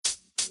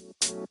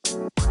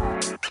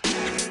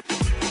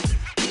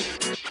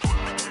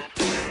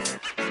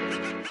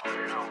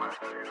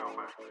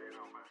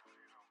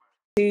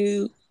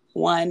Two,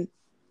 one.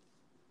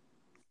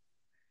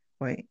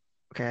 Wait,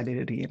 okay, I did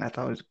it again. I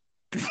thought it was.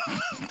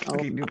 Oh,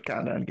 Okay, do the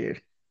countdown again.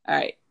 all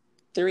right.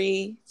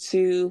 Three,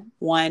 two,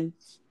 one.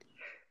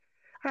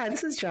 Hi,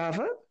 this is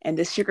Java. And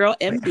this is your girl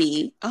Wait,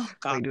 MB. Oh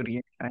God. wait, do it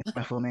again.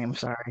 My full name. I'm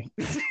sorry.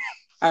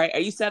 All right. Are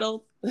you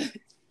settled? I'm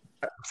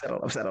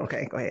settled. I'm settled.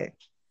 Okay, go ahead.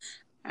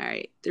 All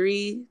right.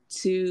 Three,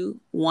 two,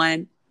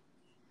 one.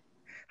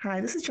 Hi,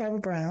 this is Java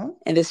Brown,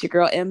 And this is your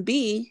girl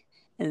MB.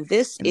 And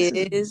this and this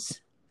is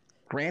is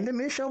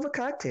Randomish Over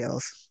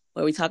Cocktails.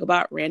 where we talk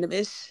about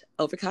randomish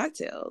over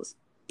cocktails.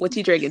 What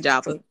you drinking, So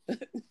Java?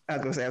 I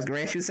was going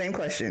to ask you the same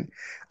question.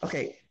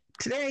 Okay,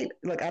 today,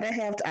 look, I didn't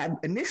have. I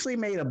initially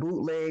made a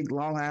bootleg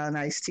Long Island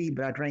iced tea,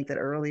 but I drank that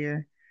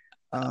earlier.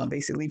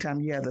 Basically, anytime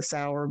you have the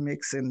sour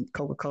mix and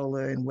Coca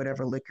Cola and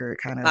whatever liquor, it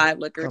kind of Five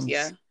liquors,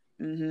 yeah.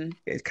 comes.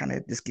 It kind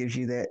of just gives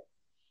you that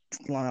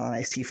Long Island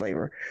iced tea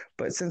flavor.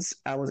 But since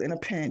I was in a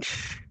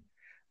pinch,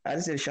 I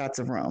just did shots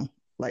of rum,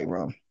 light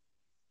rum.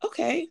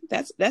 Okay,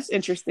 that's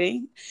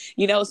interesting.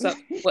 So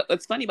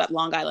what's funny about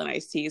Long Island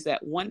iced tea is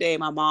that one day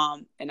my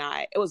mom and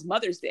it was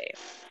Mother's Day.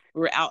 We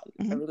were out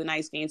at a really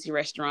nice fancy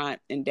restaurant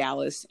in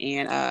Dallas,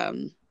 and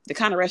the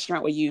kind of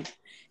restaurant where you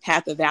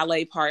have the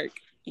valet park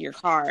your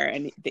car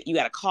and that you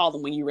got to call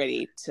them when you're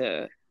ready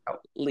to Oh,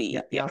 leave.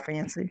 yeah, Yeah, y'all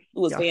fancy? it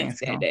was Y'all fancy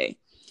fancy, that huh? day.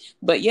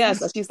 But yeah,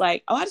 so she's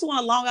like, "Oh, I just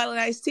want a Long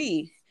Island iced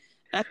tea."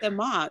 And I said,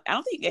 "Mom, I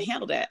don't think you can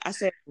handle that." I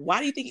said,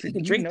 "Why do you think So you do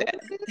can you drink know that?"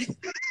 what it is?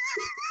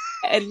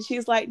 And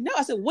she's like, "No."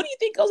 I said, "What do you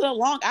think goes on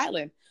Long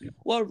Island?"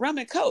 "Well, rum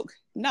and coke."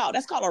 "No,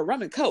 that's called a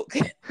rum and coke."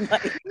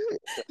 Like,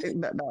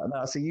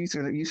 No. So you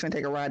should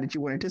take a ride that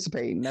you weren't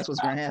anticipating. That's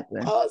what's I going to I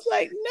happen. was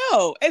like,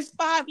 "No, it's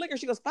five liquors."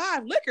 She goes,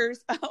 "Five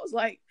liquors?" I was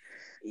like,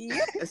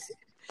 "Yes."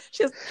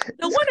 She goes,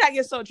 "No It's wonder I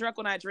get so drunk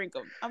when I drink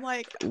them." I'm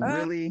like,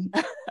 really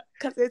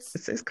because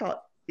it's, it's called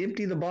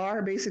empty the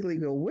bar. Basically,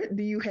 go. What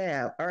do you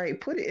have? All right,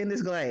 put it in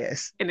this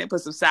glass. and then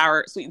put some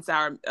sweet and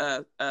sour,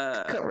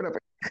 Cover it up.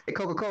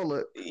 Coca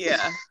Cola.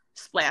 yeah,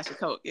 splash of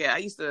Coke. Yeah, I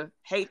used to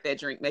hate that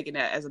drink making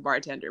that as a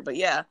bartender. But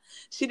yeah,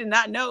 she did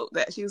not know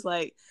that. She was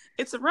like,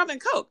 "It's a rum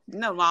and Coke."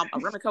 "No, Mom, a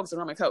rum and Coke's a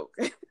rum and Coke."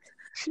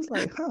 She's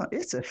like, huh?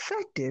 It's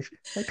effective.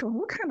 Like,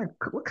 what kind of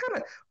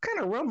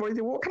rum or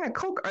what kind of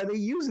Coke are they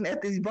using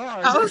at these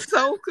bars? I was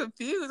so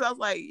confused. I was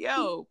like,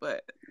 "Yo,"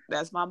 but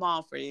that's my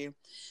mom for you.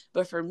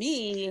 But for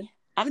me,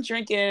 I'm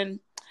drinking.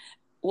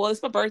 Well,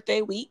 it's my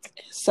birthday week,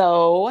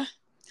 so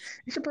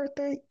It's your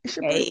birthday. It's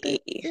your birthday. hey,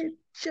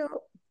 It's your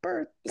so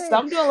birthday.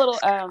 I'm doing a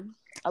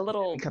You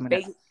little coming out?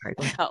 basil. All right,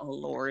 go ahead. Oh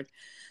Lord,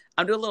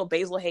 I'm doing a little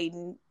Basil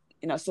Hayden.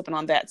 Sipping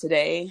on that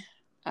today.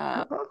 Oh,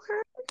 Um,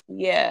 okay.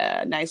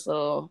 yeah, nice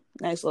little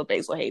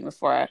Basil Hayden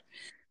before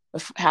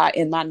how I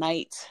end my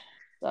night.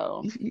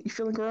 So You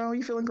feeling grown?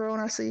 You feeling grown?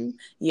 I see.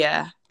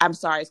 yeah, I'm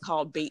sorry. It's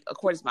called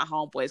according to my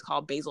homeboy, it's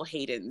called Basil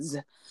Hayden's.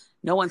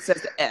 No one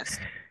says the F's.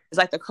 It's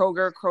like the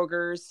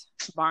Kroger's,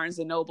 Barnes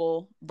and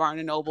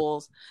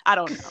Nobles. I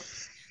don't know.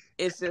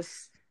 It's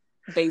just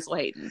Basil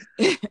Hayden.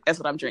 That's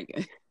what I'm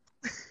drinking.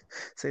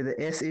 Say the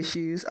S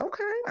issues.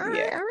 Okay, all right.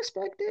 Yeah. I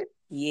respect it.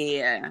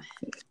 Yeah.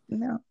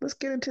 Now let's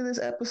get into this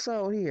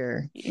episode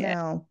here. Yeah.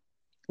 Now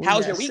we How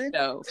was your got week six.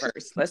 though?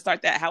 First, let's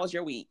start that. How was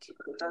your week?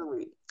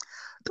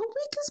 The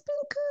week has been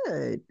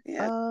good.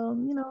 Yeah.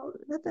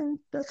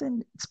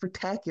 Nothing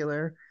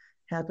spectacular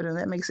happened, and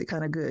that makes it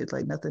kind of good.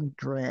 Like nothing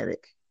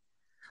dramatic.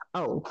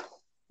 Oh,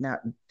 now,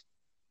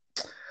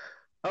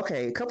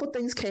 okay, a couple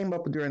things came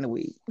up during the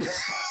week.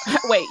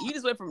 Wait, you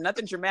just went from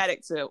nothing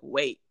dramatic to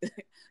wait.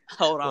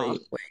 Hold on.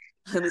 Wait,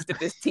 Let me sip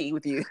this tea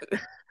with you.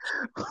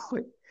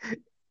 wait.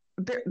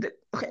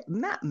 Okay,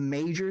 not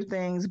major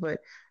things, but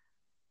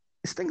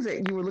it's things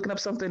that you were looking up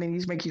something and you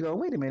just make you go,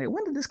 wait a minute,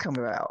 when did this come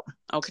about?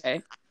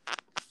 Okay.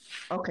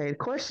 Okay, the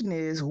question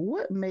is,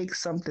 what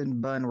makes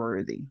something bun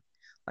worthy?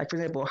 Like, for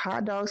example,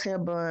 hot dogs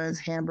have buns,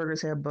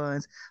 hamburgers have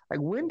buns. Like,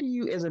 when do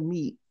you, as a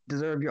meat,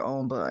 deserve your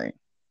own bun?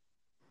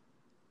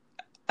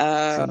 See,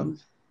 Um,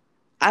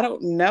 I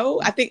don't know.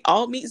 I think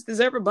all meats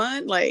deserve a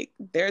bun. Like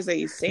there's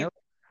a no,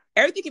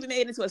 everything can be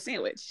made into a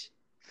sandwich.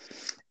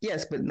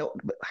 yes, but no,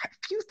 but a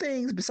few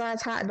things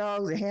besides hot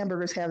dogs and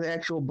hamburgers have the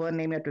actual bun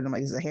named after them.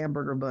 Like, it's a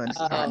hamburger bun, it's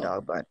a hot Oh,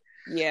 dog bun,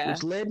 yeah.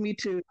 which led me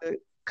to,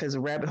 because a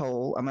rabbit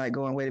hole, I'm like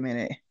going, wait a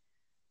minute.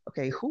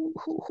 Okay, who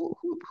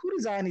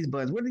designed these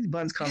buns? Where do these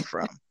buns come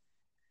from?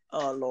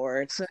 Oh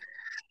Lord. So,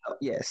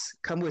 yes,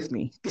 come with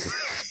me.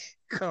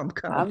 Come.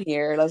 I'm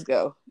here. Let's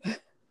go.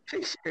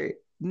 Picture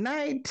it.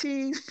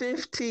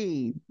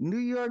 1915, New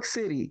York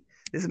City.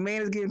 This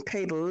man is getting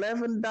paid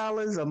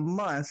 $11 a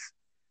month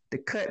to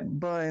cut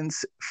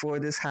buns for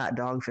this hot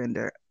dog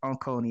vendor on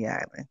Coney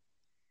Island.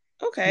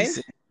 He Okay.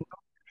 said,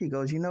 he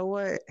goes, you know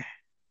what?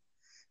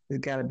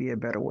 There's got to be a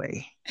better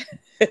way.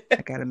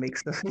 I got to make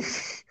stuff.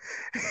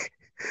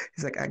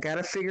 He's like, I got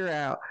to figure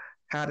out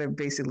how to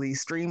basically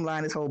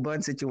streamline this whole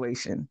bun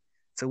situation.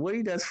 So what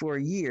he does for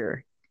a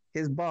year,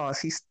 his boss,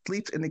 he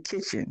sleeps in the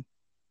kitchen.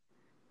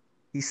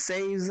 He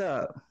saves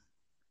up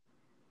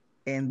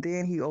And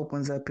then he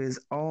opens up his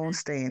own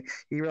stand.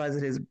 He realized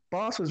that his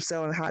boss was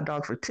selling hot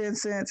dogs for 10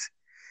 cents.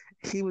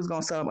 He was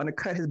going to sell them,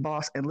 undercut his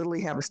boss, and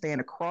literally have a stand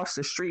across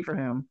the street from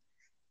him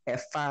at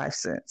 5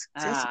 cents.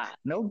 Just Ah,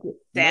 no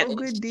savage.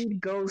 good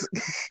deed goes.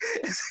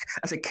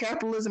 I said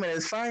capitalism at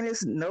its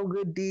finest. No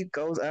good deed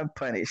goes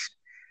unpunished.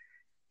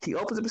 He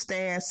opens up a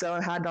stand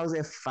selling hot dogs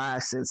at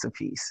 5 cents a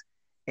piece,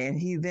 and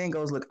he then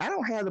goes, "Look, I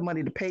don't have the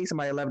money to pay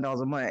somebody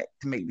 $11 a month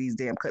to make these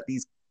cut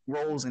these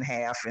rolls in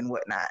half and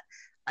whatnot.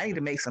 I need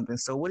to make something."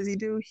 So what does he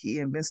do? He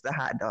invents the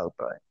hot dog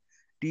bun.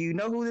 Do you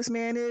know who this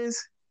man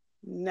is?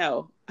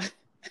 No.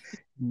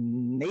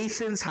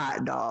 Nathan's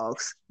Hot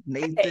Dogs.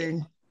 Hey,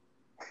 Nathan,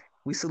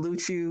 we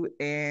salute you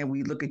and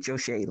we look at your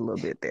shade a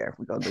little bit there.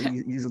 We're going to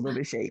use a little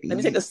bit shady. let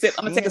me take a sip.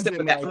 I'm gonna He take a ain't sip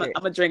good of that. man like that.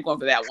 I'm gonna drink one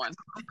for that one.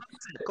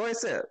 Go ahead,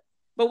 sir.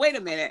 But wait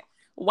a minute.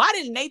 Why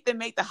did Nathan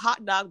make the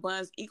hot dog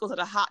buns equal to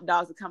the hot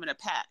dogs that come in a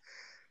pack?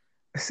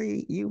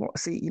 You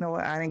know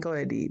what? I didn't go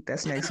that deep.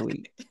 That's next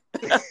week.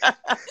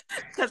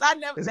 Because I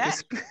never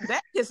that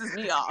pisses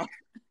me off.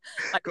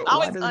 Like it's Why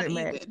always doesn't it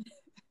match? uneven.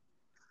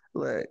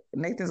 Look,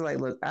 Nathan's like,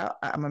 look,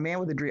 I'm a man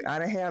with a dream. I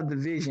don't have the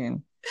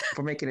vision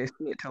for making it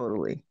fit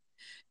totally.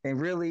 And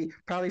really,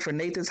 probably for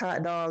Nathan's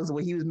hot dogs, the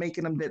way he was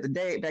making them back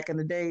in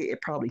the day,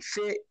 it probably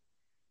fit.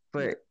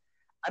 But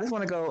I just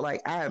want to go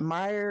like I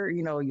admire,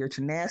 your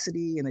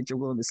tenacity and that you're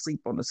willing to sleep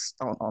on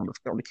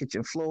the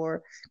kitchen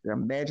floor. I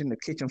imagine the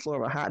kitchen floor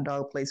of a hot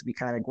dog place would be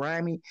kind of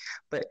grimy.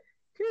 But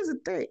here's the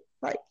thing: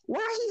 like,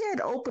 why he had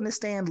to open the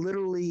stand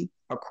literally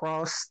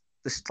across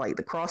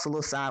across a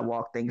little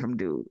sidewalk thing from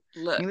dude.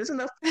 Look, I mean, there's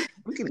enough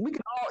we can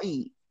all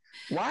eat.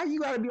 Why you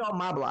got to be on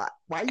my block?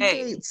 Why you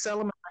can't sell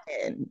them in my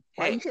head?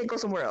 Why you can't go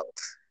somewhere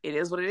else? It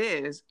is what it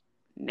is.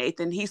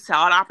 Nathan, he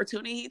saw an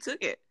opportunity, he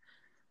took it.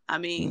 I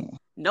mean,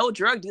 no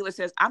drug dealer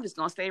says, I'm just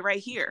going to stay right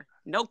here.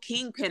 No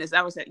kingpin has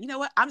ever said, you know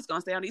what? I'm just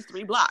going to stay on these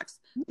 3 blocks.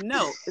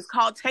 No, it's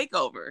called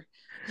takeover.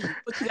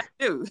 What you got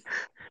to do?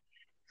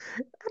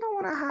 I don't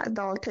want a hot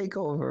dog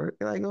takeover.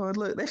 Like, oh,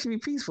 look, that should be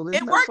peaceful.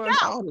 It worked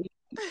out.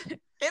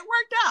 It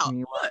worked out.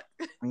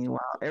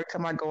 Meanwhile, every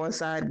time I go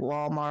inside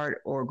Walmart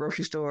or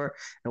grocery store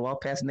and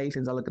walk past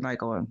Nathan's, I look at Mike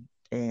going,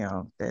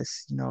 damn,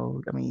 that's,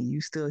 I mean,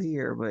 you still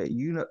here, but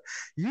you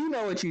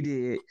know what you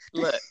did.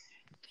 Look.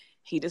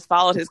 He just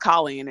followed his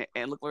calling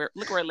and look where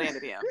it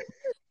landed him.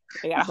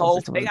 They got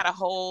a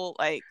whole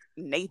like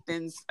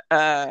Nathan's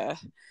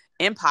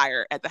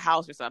empire at the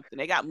house or something.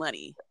 They got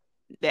money.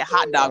 That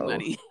hot dog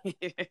money.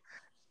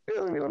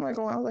 I'm like,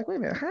 I was like, wait a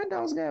minute, hot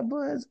dogs got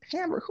buns.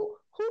 Hamburger.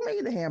 Who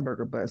made the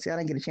hamburger bun? See, I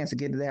didn't get a chance to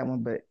get to that one,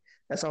 but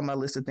that's on my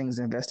list of things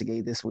to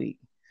investigate this week.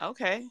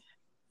 Okay.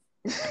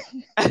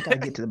 I gotta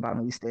get to the bottom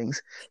of these things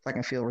so I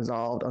can feel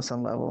resolved on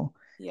some level.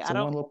 Yeah, so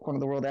one little corner of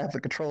the world I have the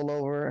control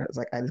over. It's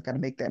like I just got to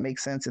make that make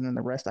sense, and then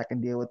the rest I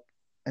can deal with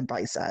in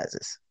bite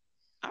sizes.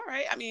 All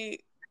right. I mean,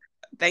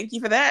 thank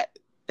you for that.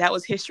 That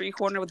was History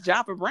Corner with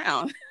Joppa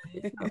Brown.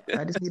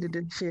 I just needed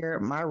to share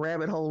my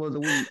rabbit hole of the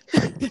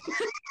week.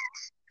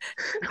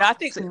 No, I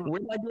think where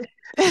did I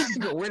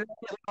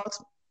get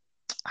lost?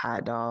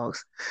 Hot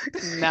dogs.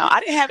 No, I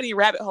didn't have any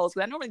rabbit holes,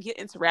 but I normally get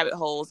into rabbit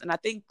holes. And I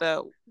think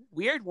the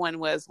weird one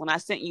was when I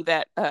sent you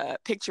that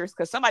picture,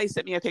 because somebody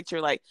sent me a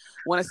picture like,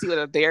 want to see what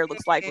a bear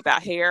looks like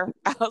without hair.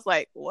 I was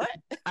like, what?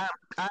 I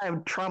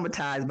am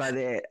traumatized by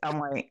that. I'm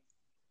like,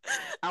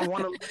 I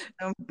want to love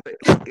them, but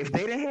if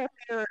they didn't have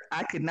hair,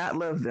 I could not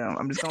love them.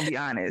 I'm just going to be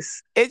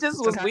honest. It just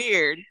was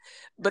weird.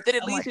 But then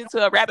it leads you into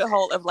a rabbit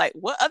hole of like,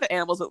 what other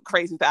animals look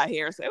crazy without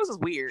hair? So it was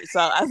just weird. So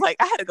I was like,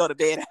 I had to go to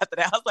bed after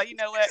that. I was like, you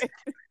know what?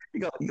 You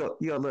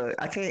go, look,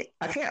 I can't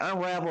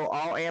unravel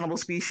all animal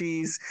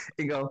species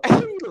and go, I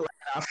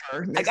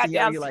got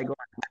down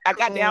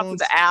to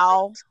the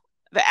owl.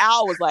 The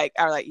owl was like,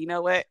 all right, you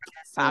know what?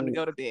 It's time to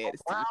go to bed.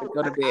 It's time to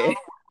go to bed.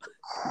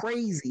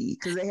 Crazy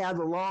because they have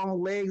the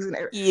long legs and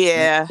everything.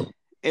 Yeah,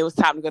 it was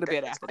time to go to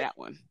bed after that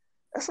one.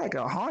 That's like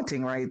a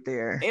haunting right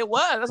there. It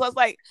was. That's what I was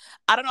like,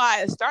 I don't know how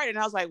it started. And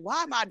I was like,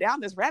 why am I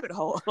down this rabbit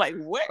hole? Like,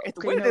 where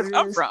did this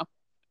come from?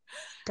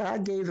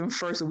 God gave them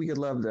fur so we could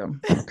love them.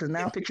 Because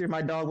now picture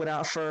my dog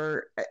without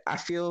fur. I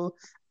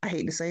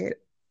hate to say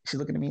it. She's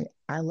looking at me.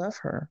 I love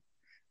her,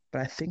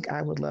 but I think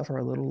I would love her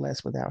a little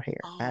less without hair.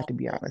 I have to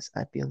be honest.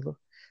 I'd be a little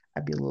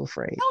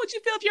afraid. How would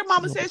you feel if your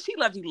mama said she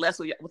loved you less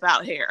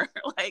without hair?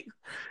 Like,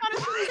 how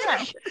does she do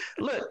that?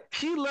 Look,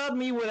 she loved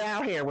me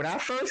without hair. When I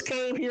first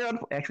came here,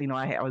 actually, no,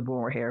 I was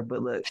born with hair.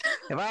 But look,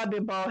 if I had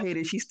been bald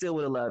headed, she still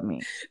would have loved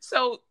me.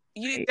 So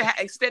you need to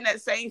extend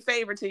that same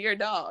favor to your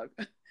dog.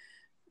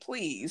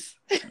 Please.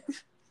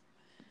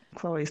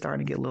 Chloe's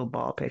starting to get a little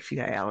bald pec. She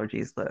got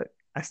allergies. Look,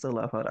 I still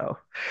love her though.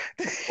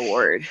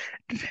 Lord.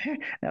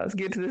 Now let's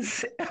get to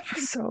this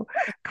episode.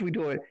 Can we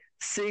do it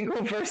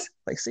single versus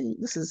see,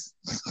 this is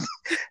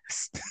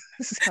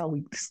how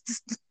we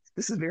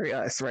this is very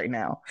us right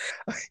now.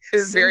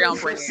 It's very on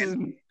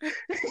brand.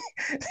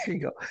 There you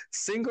go.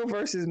 Single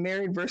versus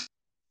married versus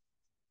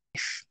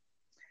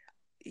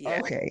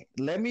Okay,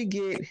 let me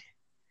get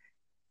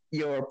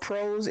your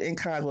pros and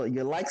cons,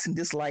 your likes and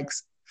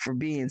dislikes for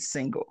being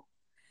single.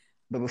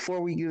 But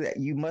before we do that,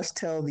 you must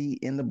tell the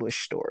in the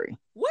bush story.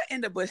 What in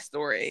the bush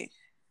story?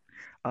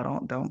 Oh,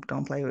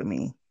 don't play with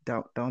me.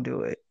 Don't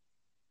do it.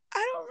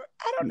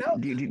 I don't know.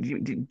 Do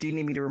you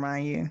need me to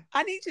remind you?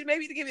 I need you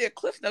maybe to give me a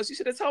cliff notes. You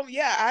should have told me.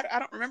 Yeah, I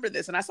don't remember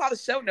this. And I saw the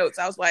show notes.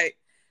 I was like,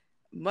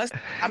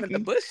 I'm in the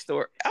bush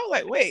story. I was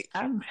like, wait.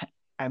 I'm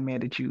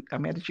mad at you.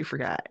 I'm mad that you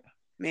forgot.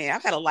 Man,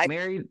 I've had a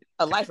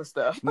life of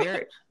stuff.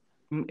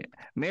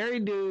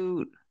 Married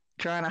dude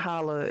trying to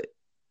holler,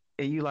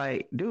 and you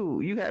like,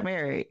 dude, you got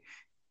married.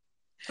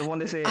 The one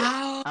that said,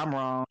 I'm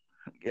wrong.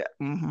 Yeah.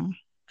 Mm-hmm.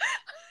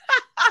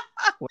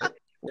 Wait.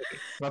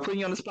 By putting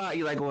you on the spot,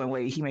 you're like going,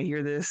 wait, he may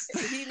hear this.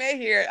 He may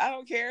hear it. I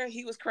don't care.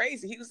 He was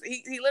crazy.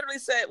 He literally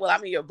said, well,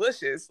 I'm in your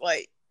bushes.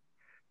 Like,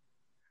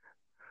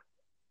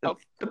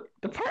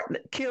 the part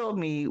that killed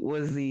me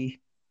was you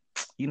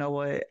know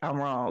what? I'm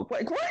wrong.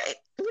 Like, what?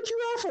 What you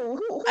awful?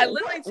 I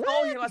literally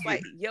told him, I was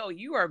like, yo,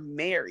 you are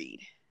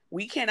married.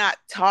 We cannot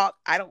talk.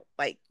 I don't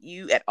like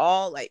you at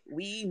all. Like,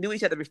 we knew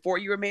each other before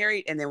you were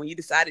married. And then when you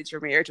decided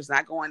your marriage was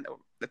not going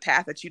the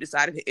path that you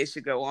decided it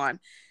should go on,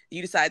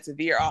 you decided to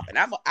veer off. And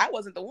I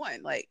wasn't the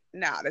one. Like,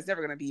 nah, that's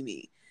never going to be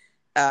me.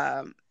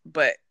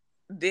 But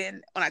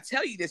then when I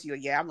tell you this, you're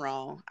like, yeah, I'm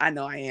wrong. I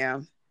know I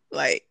am.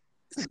 Like,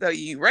 so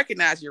you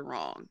recognize you're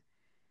wrong.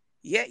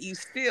 Yet you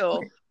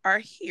still are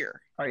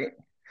here. All right.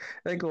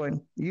 They're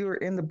going, you were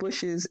in the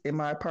bushes in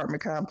my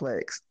apartment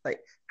complex. Like,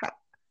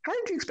 how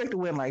did you expect to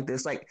win like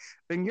this? Like,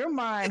 in your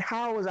mind,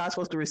 how was I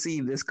supposed to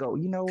receive this goal?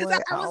 You know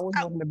what? I always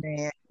wanted a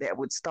man that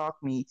would stalk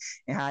me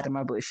and hide in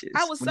my bushes.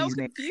 I was so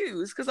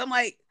confused because I'm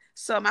like,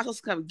 so am I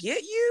supposed to come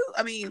get you?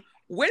 I mean,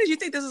 where did you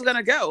think this was going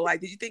to go?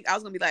 Like, did you think I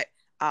was going to be like,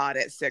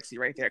 that's sexy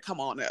right there. Come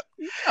on up.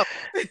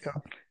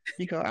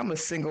 No. I'm a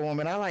single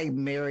woman. I like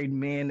married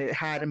men that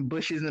hide in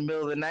bushes in the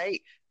middle of the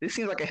night. This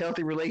seems like a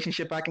healthy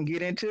relationship I can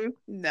get into.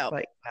 No.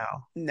 Like,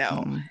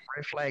 no.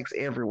 Red flags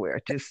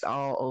everywhere. Just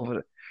all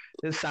over.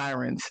 The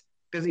sirens.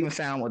 Doesn't even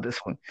sound with this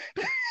one.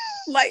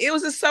 Like, it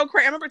was just so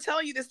crazy. I remember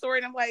telling you this story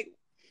and I'm like,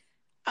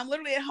 I'm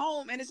literally at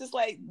home and it's just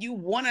like,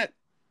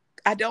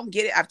 I don't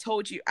get it. I've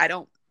told you, I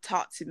don't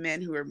talk to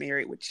men who are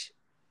married, which,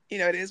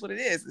 it is what it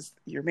is.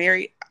 You're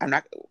married.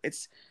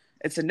 It's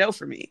a no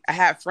for me. I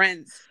have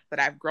friends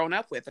that I've grown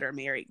up with that are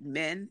married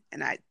men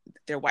and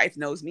their wife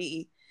knows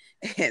me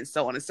and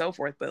so on and so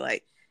forth. But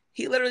like,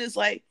 he literally is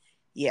like,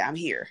 yeah, I'm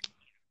here.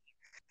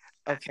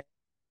 Okay.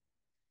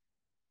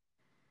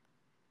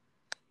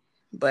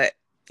 But,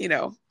 it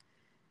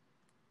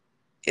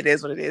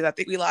is what it is. I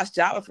think we lost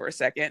Java for a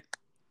second.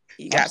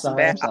 You got some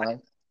bad.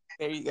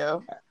 There you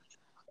go.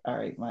 All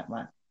right.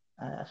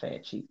 I've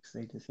had cheeks.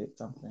 They just hit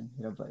something,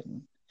 hit a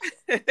button.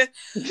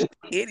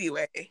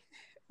 Anyway,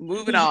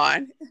 moving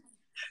on.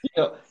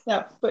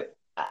 Now, but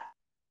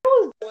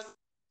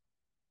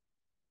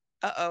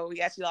we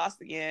got you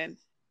lost again.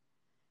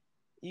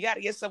 You got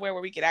to get somewhere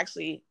where we could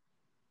actually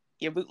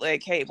your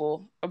bootleg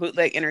cable or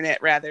bootleg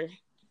internet rather.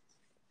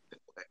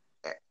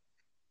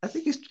 I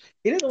think it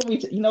is what we.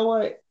 You know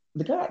what?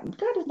 The guy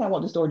does not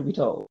want the story to be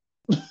told.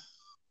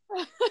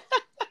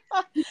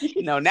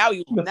 No, now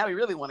we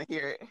really want to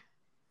hear it.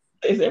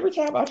 It's every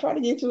time I try to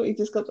get to it, it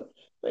just comes.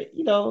 But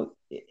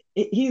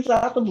he's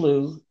out the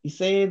blue. He's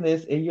saying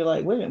this, and you're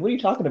like, "Wait a minute, what are you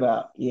talking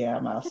about?" Yeah,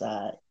 I'm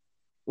outside.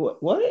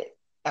 What?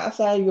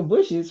 Outside your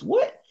bushes?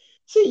 What?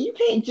 See, you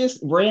can't just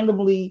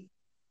randomly.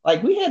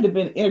 Like, we had to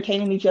been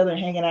entertaining each other and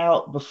hanging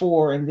out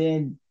before, and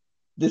then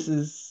this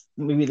is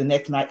maybe the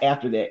next night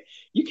after that.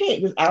 You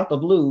can't just out the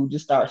blue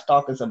just start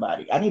stalking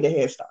somebody. I need a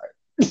head start.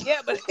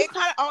 Yeah, but it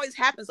kind of always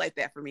happens like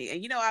that for me.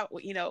 And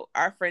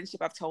our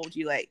friendship, I've told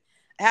you, like,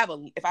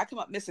 if I come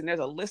up missing, there's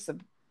a list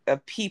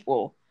of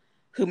people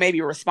who may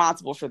be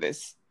responsible for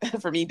this,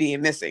 for me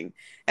being missing.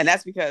 And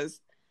that's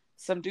because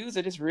some dudes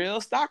are just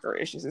real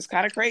stalkerish. It's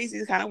kind of crazy.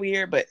 It's kind of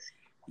weird, but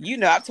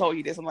I've told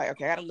you this. I'm like,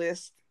 okay, I got a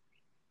list.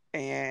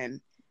 And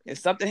if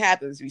something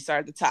happens, we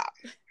start at the top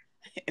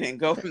and then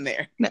go from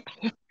there.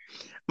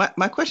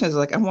 My question is,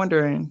 like, I'm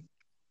wondering,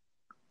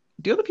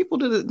 do other people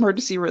do the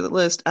emergency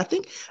list? I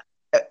think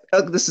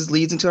this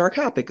leads into our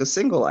topic of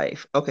single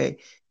life. Okay.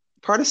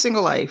 Part of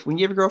single life, when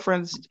you have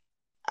girlfriends,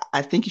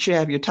 I think you should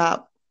have your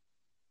top,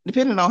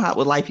 depending on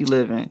what life you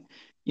live in.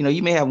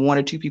 You may have one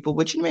or two people,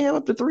 but you may have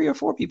up to 3 or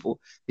 4 people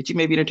that you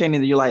may be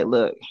entertaining that you're like,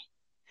 look,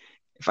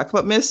 if I come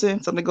up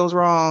missing, something goes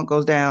wrong,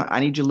 goes down, I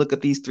need you to look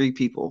at these 3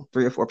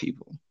 or 4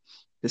 people.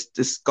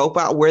 Just scope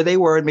out where they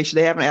were and make sure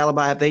they have an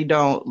alibi. If they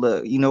don't,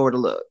 look, you know where to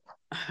look.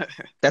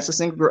 That's a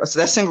single girl. So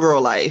that's single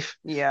girl life.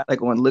 Yeah.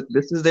 Like, when look,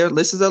 this is their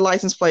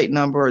license plate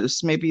number. Or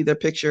this may be their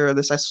picture or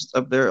the size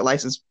of their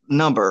license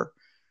number.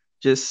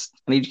 Just,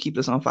 I need to keep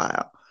this on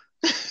file.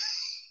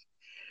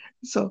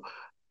 So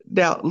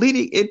now,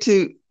 leading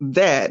into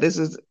that, this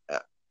is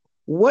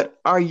what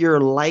are your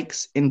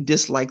likes and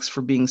dislikes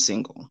for being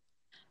single?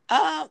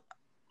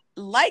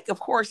 Of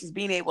course, is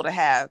being able to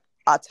have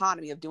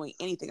autonomy of doing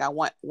anything I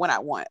want when I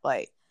want.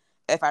 Like,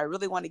 if I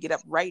really want to get up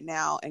right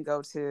now and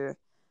go to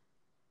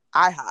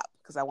IHOP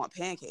because I want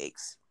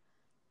pancakes,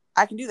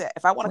 I can do that.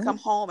 If I want to come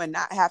home and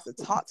not have to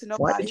talk to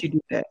nobody. Why did you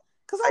do that?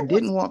 Because I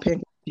didn't want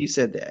pancakes. You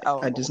said that. Oh.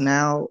 I just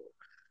now.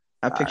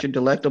 I God. picture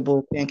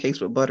delectable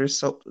pancakes with butter.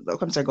 So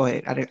I'm sorry. Go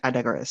ahead. I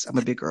digress. I'm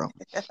a big girl.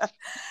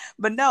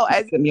 But no,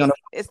 Put me on a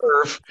it's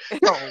curve.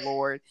 oh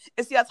Lord,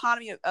 it's the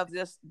autonomy of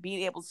just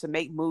being able to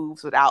make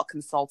moves without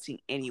consulting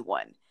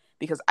anyone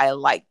because I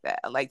like that.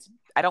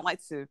 I don't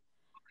like to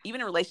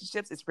even in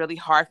relationships. It's really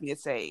hard for me to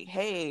say,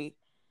 hey,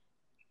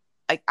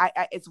 like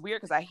it's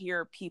weird because I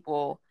hear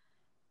people,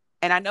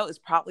 and I know it's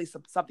probably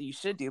something you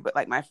should do, but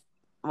like one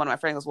of my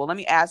friends goes, well, let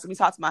me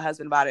talk to my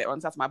husband about it, or let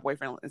me talk to my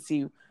boyfriend and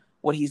see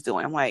what he's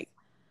doing. I'm like,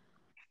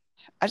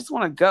 I just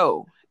want to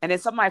go. And then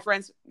some of my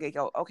friends, they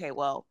go, okay,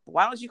 well,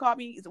 why don't you call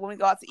me when we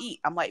go out to eat?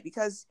 I'm like,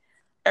 because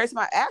every time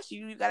I ask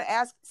you, you got to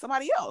ask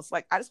somebody else.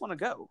 Like, I just want to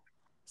go.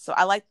 So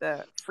I like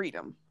the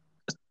freedom.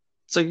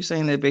 So you're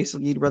saying that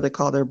basically you'd rather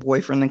call their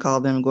boyfriend than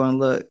call them and going,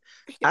 look,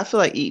 I feel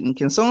like eating.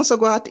 Can so and so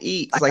go out to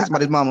eat? It's Like, like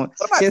somebody's mama.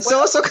 what am I, Can so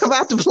 12? and so come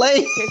out to play?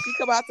 Can she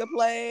come out to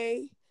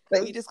play? We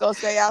Like, just gonna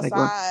stay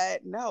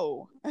outside.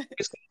 No.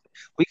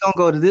 we gonna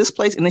go to this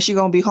place and then she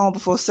gonna be home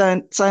before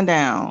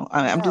sundown.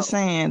 I'm just No.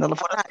 saying,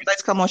 before the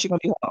lights come on, she gonna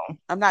be home.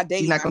 I'm not She's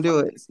dating not my gonna do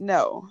it. friends.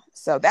 No.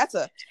 So that's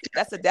a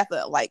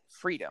definite like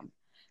freedom.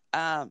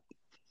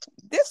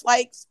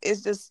 Dislikes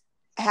is just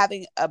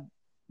having a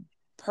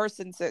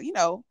person to,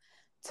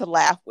 to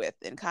laugh with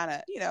and kind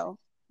of,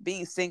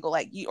 being single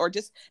like you, or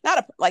just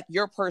not like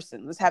your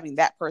person, just having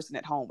that person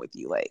at home with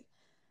you. Like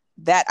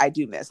that I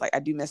do miss. Like I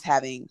do miss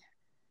having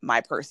my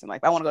person.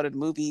 Like if I want to go to the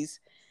movies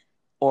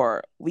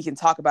or we can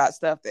talk about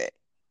stuff that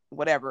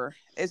whatever.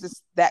 It's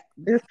just that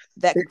They're,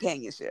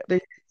 companionship.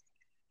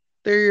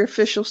 they're your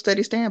official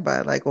steady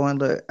standby. Like going,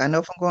 look, I know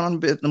if I'm going on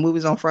the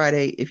movies on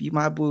Friday, if you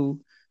my boo,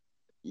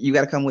 you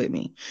gotta come with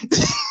me.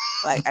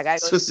 Like I gotta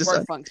go So to it's this just work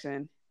like,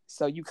 function.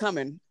 So you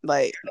coming.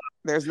 Like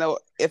there's no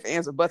ifs,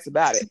 ands, or buts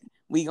about it.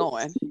 We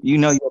going. you're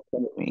coming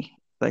with me.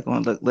 Like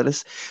going, look, let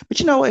us. But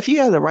you know what? If you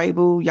have the right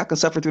boo, y'all can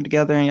suffer through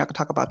together and y'all can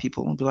talk about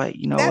people and be like,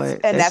 you know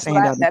what? That's saying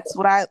that. That's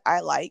what I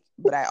like,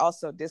 but I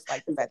also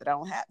dislike the fact that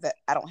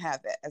I don't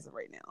have that as of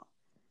right now.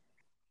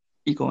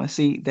 You going to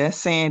see that's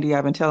Sandy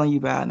I've been telling you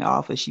about in the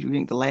office. She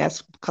drink the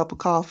last cup of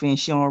coffee and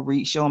she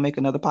don't make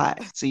another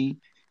pot. See,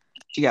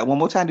 she got one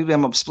more time to do that.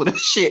 I'm gonna split her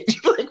shit.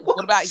 You're like,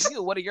 What about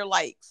you? What are your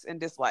likes and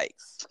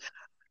dislikes?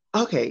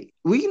 Okay,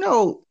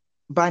 well,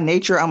 by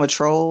nature I'm a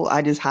troll.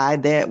 I just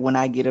hide that when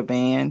I get a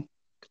van.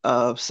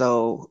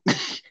 So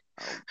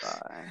Oh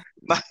God.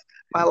 my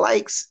my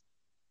likes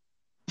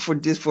for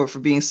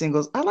being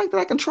singles, I like that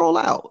I control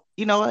out.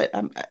 You know what?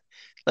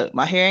 Look,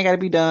 my hair ain't got to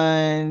be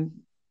done.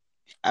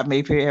 I may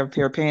have a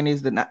pair of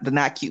panties, the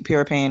not cute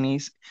pair of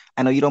panties.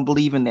 I know you don't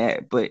believe in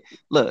that, but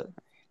look,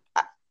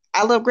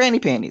 I love granny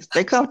panties.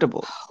 They're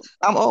comfortable.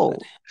 I'm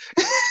old.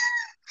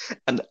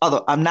 And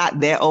although I'm not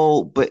that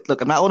old, but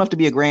look, I'm not old enough to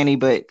be a granny,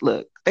 but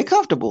look, they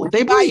comfortable. Would They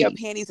you buy your breathe.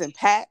 panties in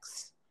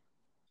packs?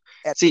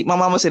 See, my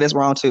mama said that's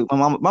wrong too. My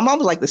mom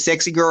was like the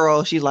sexy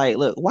girl. She's like,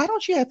 look, why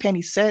don't you have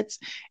panty sets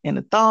and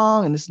a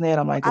thong and this and that?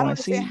 I'm like I don't going,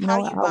 see, understand you how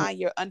know what? you buy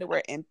your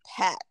underwear in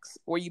packs,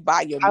 or you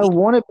buy your I meat.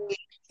 want to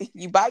be,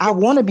 You buy I your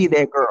want meat, to be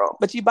that girl.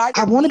 but you buy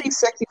I your want to meat. be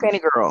sexy panty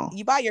girl.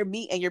 You buy your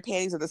meat and your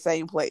panties at the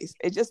same place.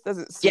 It just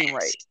doesn't seem Yes,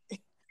 right.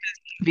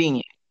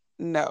 convenient.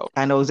 No,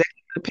 I know exactly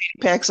where the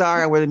panty packs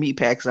are and where the meat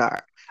packs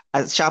are.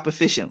 I shop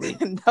efficiently.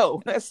 no,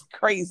 that's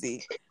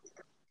crazy.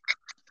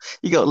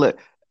 You go look.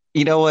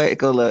 You know what?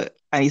 Go look.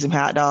 I need some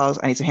hot dogs.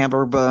 I need some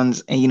hamburger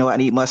buns, and you know what? I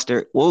need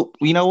mustard. Well,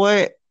 you know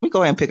what? We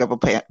go ahead and pick up a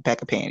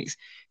pack of panties.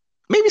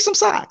 Maybe some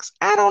socks.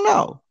 I don't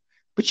know,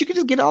 but you can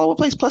just get it all over the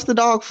place plus the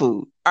dog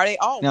food. Are they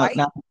all Now, white?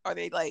 now, Are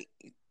they like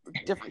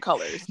different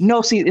colors?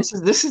 no. See, this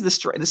is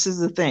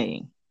the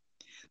thing.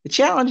 The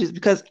challenge is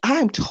because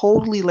I'm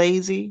totally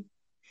lazy.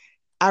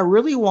 I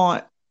really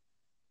want,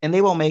 and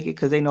they won't make it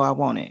because they know I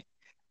want it.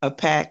 A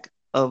pack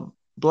of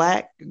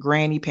black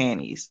granny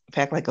panties, a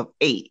pack like of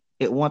 8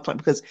 at one point.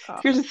 Because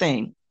here's the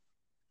thing: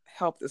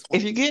 Help this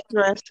if woman. you get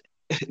dressed,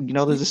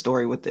 there's a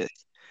story with this.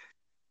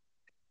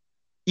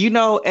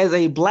 As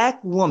a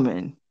black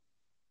woman,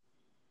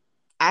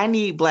 I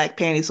need black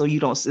panties so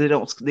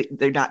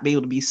they're not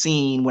able to be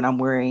seen when I'm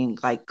wearing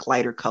like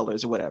lighter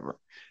colors or whatever.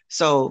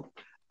 So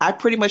I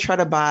pretty much try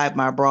to buy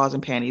my bras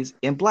and panties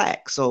in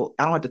black. So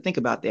I don't have to think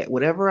about that.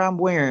 Whatever I'm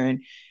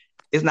wearing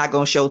is not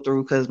going to show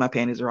through because my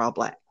panties are all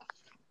black.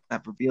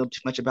 I've revealed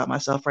too much about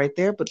myself right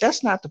there, but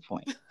that's not the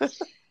point.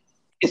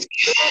 It's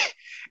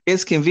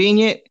it's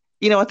convenient.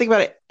 I think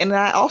about it. And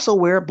I also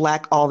wear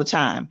black all the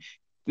time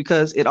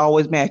because it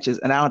always matches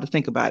and I don't have to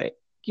think about it.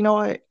 You know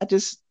what? I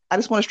just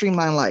want to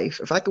streamline life.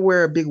 If I could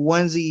wear a big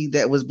onesie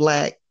that was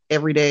black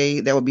every day,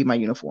 that would be my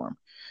uniform.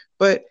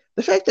 But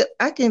the fact that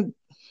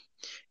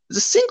as a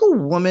single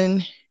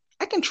woman,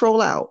 I can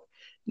troll out.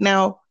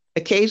 Now,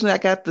 occasionally I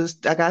got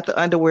the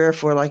underwear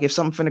for like if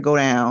something finna go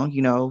down,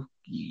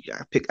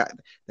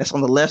 that's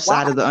on the left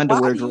side of the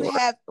underwear drawer.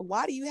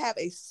 Why do you have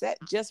a set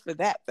just for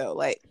that though?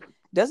 Like,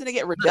 doesn't it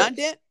get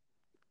redundant?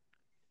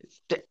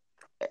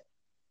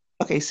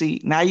 Okay, see,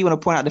 now you want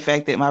to point out the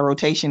fact that my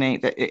rotation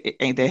ain't that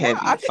heavy.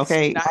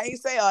 Okay. I ain't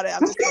say all that.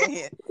 I'm just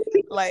saying,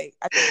 like,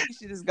 I think you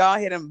should just go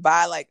ahead and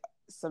buy like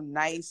some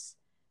nice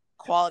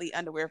quality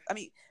underwear. I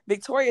mean,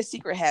 Victoria's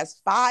Secret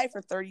has 5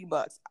 for $30.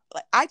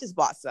 Like, I just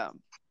bought some.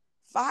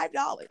 $5.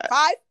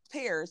 5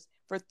 pairs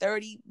for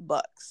 $30.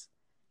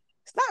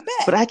 It's not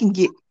But bad.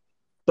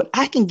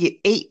 I can get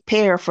 8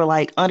 pair for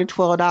like under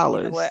 $12.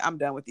 You know what? I'm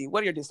done with you.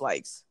 What are your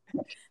dislikes?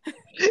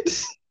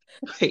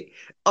 Wait.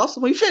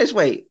 Also, when you finish,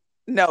 wait.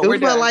 No, It we're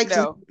was my done. likes.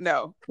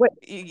 No.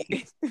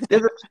 Wait.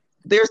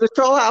 There's a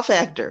troll out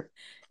factor.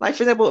 Like,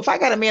 for example, if I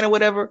got a man or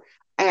whatever,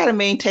 I gotta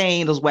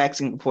maintain those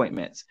waxing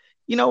appointments.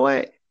 You know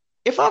what?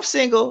 If I'm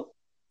single,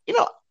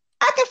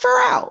 I can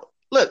fur out.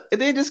 Look,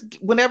 and then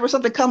just whenever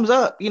something comes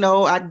up,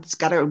 I just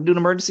gotta do an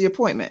emergency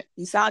appointment.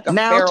 You sound like a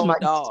Now to feral my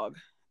dog.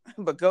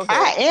 But go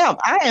ahead.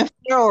 I am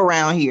feral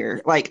around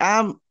here. Like,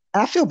 I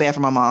feel bad for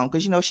my mom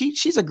because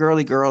she's a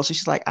girly girl. So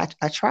she's like, I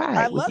I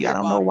tried with love you. I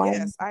your don't know mom. why.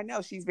 Yes, I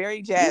know. She's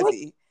very What?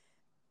 jazzy.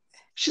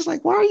 She's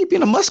like, why are you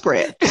being a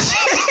muskrat?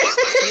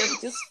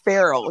 You're just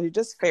feral. You're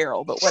just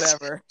feral, but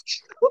whatever.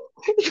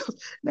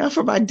 Now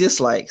for my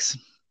dislikes.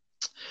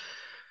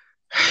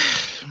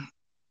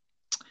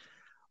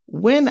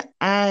 My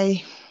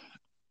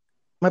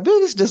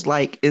biggest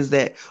dislike is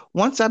that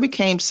once I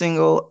became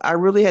single, I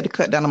really had to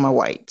cut down on my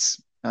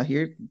whites. Now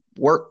here,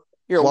 Your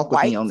walk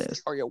with me on whites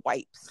this. or your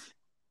wipes?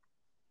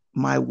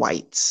 My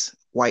whites,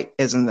 white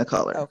as in the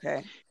color.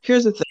 Okay.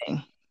 Here's the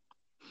thing.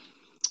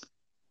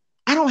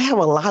 I don't have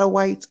a lot of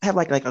whites. I have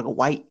like a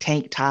white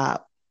tank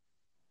top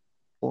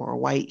or a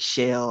white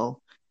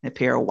shell and a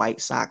pair of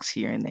white socks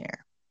here and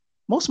there.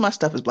 Most of my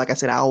stuff is, like I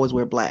said, I always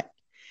wear black.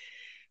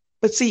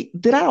 But see,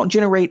 then I don't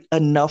generate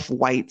enough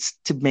whites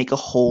to make a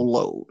whole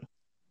load.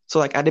 So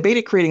like I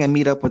debated creating a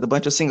meetup with a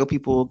bunch of single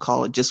people,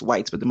 call it just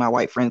whites, but then my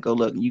white friends go,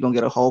 look, you're going to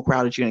get a whole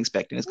crowd that you ain't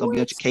expecting. It's going to be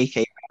a bunch of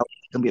KK.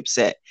 Going to be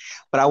upset.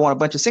 But I want a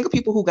bunch of single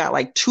people who got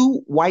like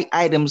 2 white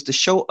items to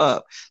show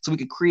up so we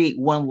could create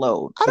one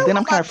load. I don't but then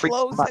want I'm kind my of freaked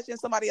clothes out. touching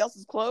somebody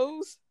else's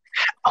clothes.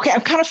 Okay,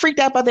 I'm kind of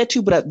freaked out about that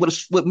too, but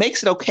what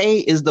makes it okay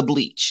is the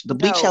bleach. The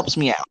bleach helps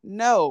me out.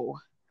 No,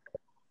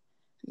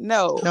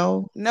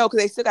 because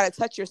they still got to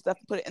touch your stuff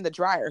and put it in the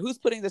dryer. Who's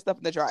putting this stuff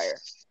in the dryer?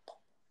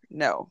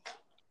 No.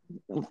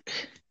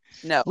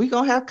 We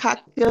gonna have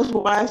cocktails,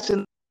 wives,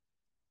 and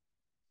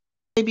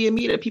maybe a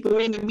meetup. People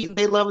in the meeting,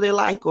 they love their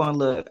life. Going,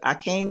 look, I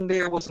came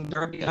there with some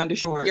dirty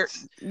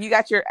undershorts. You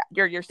got your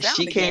sound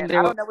she again. Came there.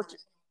 I don't know what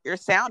your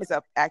sound is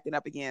acting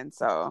up again.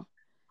 So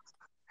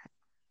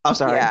I'm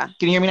sorry. Yeah.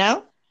 Can you hear me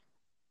now?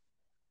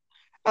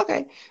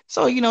 Okay.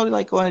 So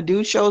like when a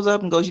dude shows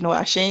up and goes,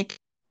 I shank.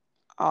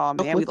 Oh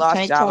man, we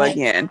lost Java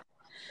again.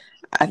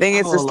 I think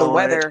it's just the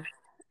weather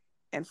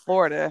in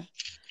Florida.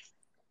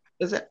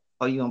 Is it?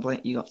 Oh, you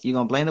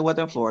gonna blame the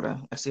weather in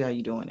Florida? I see how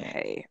you doing that.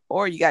 Hey,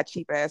 or you got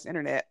cheap ass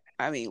internet.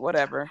 I mean,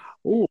 whatever.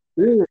 Ooh.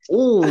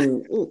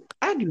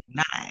 I do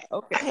not.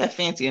 Okay. I have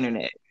fancy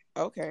internet.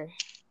 Okay.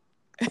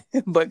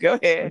 But go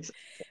ahead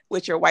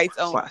with your whites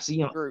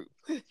only group.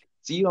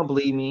 So you don't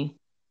believe me?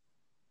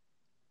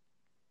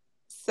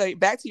 So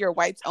back to your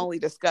whites only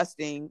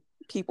disgusting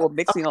people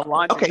mixing a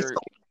laundry group. So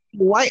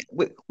white,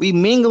 we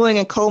mingling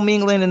and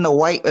co-mingling in the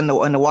white in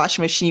the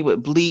washing machine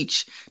with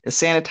bleach to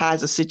sanitize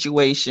the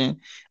situation.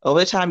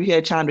 Over the time you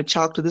had time to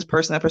talk to this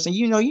person, that person,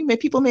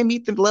 people may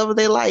meet the love of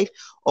their life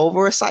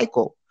over a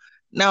cycle.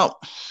 Now,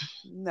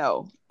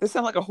 no, this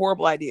sounds like a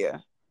horrible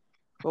idea,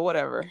 but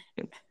whatever.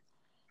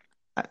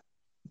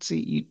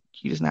 See,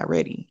 you're just not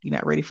ready. You're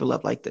not ready for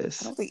love like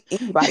this. I don't think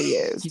anybody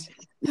is.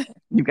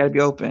 You got to be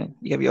open.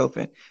 You got to be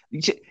open.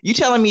 You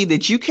telling me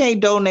that you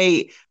can't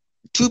donate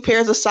 2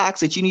 pairs of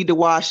socks that you need to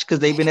wash because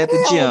they've been at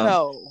the gym?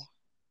 No.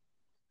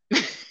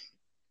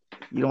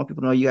 You don't want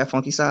people to know you got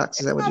funky socks?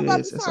 Is that what it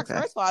is? It's okay.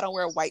 First of all, I don't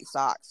wear white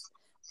socks.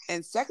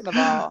 And second of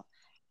all,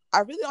 I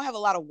really don't have a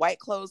lot of white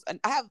clothes. And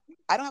I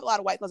don't have a lot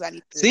of white clothes I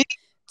need to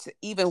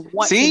even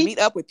want to meet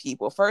up with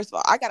people. First of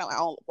all, I got my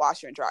own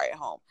washer and dryer at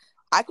home.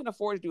 I can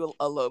afford to do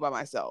a load by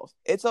myself.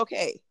 It's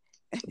okay.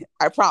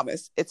 I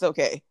promise. It's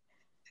okay.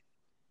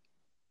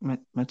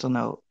 Mental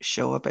note: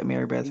 show up at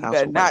Mary Beth's house. You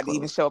better not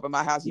even show up at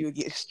my house. You would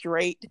get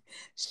straight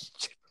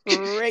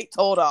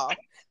told off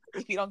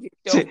if you don't get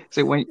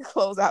your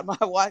clothes out of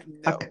my watch.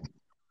 No.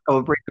 I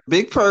would bring a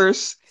big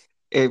purse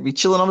and be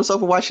chilling on the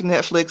sofa watching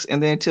Netflix,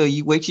 and then until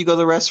you wait, you go to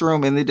the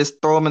restroom, and then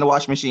just throw them in the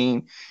washing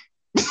machine.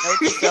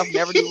 Note yourself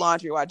never do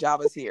laundry while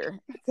Java's here,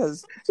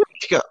 because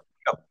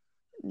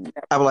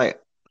I'm like,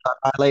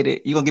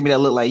 lady, you gonna give me that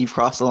look like you've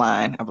crossed the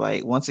line? I'm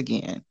like, once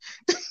again.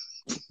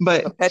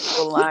 But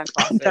perpetual line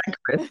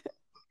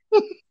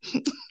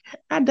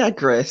I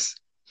digress.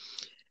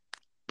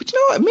 But you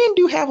know what? Men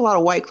do have a lot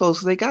of white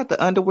clothes. So they got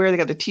the underwear, they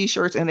got the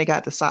t-shirts, and they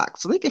got the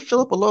socks. So they can fill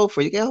up a load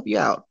for you. They can help you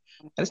out.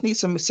 I just need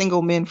some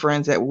single men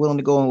friends that are willing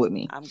to go in with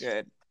me. I'm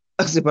good.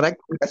 But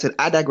I said,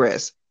 I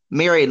digress.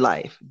 Married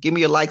life. Give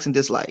me your likes and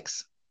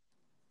dislikes.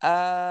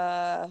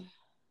 I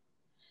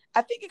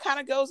think it kind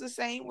of goes the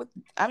same with,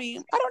 I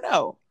don't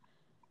know.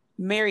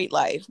 Married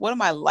life. What are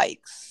my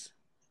likes?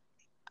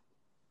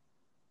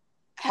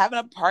 Having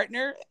a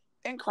partner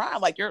in crime,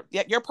 like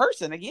your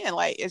person again.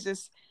 Like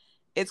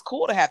it's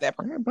cool to have that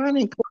person.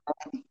 Bonnie.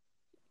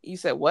 You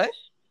said what?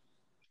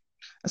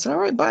 I said, all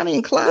right, Bonnie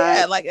and Yeah,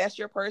 Clyde. like that's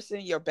your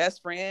person, your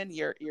best friend,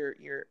 your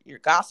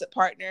gossip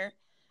partner.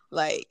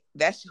 Like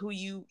that's who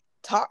you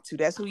talk to.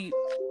 That's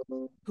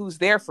who's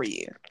there for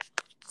you.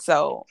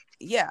 So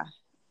yeah,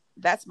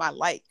 that's my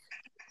like.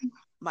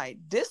 My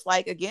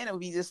dislike again, it would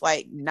be just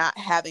like not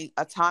having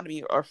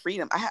autonomy or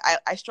freedom.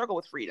 I struggle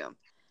with freedom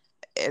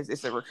as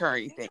it's a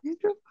recurring thing.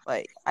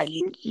 Like I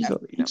need to have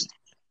freedom.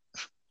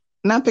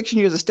 Now I'm picturing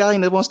you as a stallion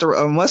that wants to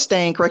a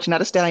Mustang. Correction,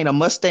 not a stallion, a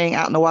Mustang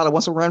out in the wild that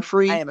wants to run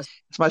free.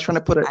 Somebody's trying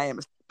to put a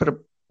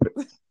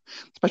somebody's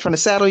trying to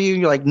saddle you.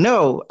 And you're like,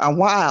 no, I'm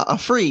wild. I'm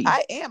free.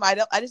 I am. I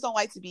just don't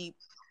like to be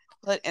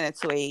put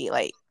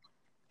into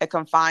a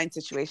confined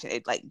situation.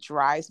 It like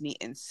drives me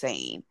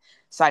insane.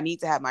 So I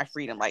need to have my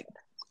freedom. Like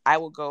I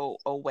will go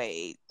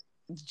away.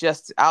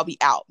 I'll be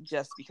out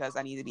just because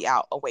I need to be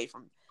out away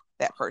from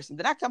that person.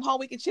 Then I come home.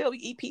 We can chill. We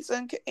can eat pizza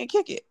and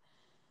kick it.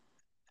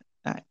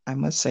 I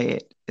must say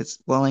it. It's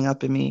welling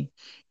up in me.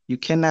 You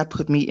cannot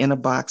put me in a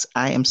box.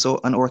 I am so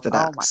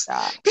unorthodox. Oh my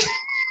God.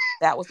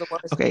 That was the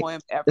worst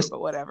poem ever, but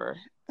whatever.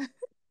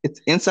 It's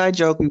inside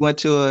joke. We went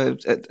to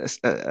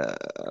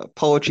a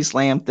poetry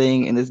slam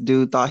thing, and this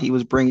dude thought he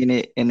was bringing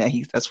it, and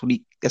that's what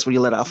he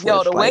let off.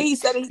 Yo, the way he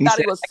said it, he thought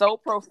it was so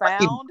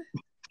profound.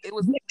 It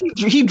was.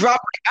 He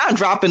dropped. I'm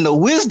dropping the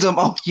wisdom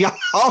on y'all.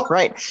 All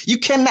right, you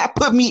cannot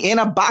put me in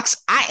a box.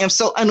 I am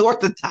so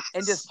unorthodox.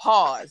 And just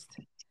paused.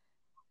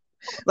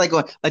 Like,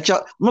 I'm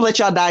gonna let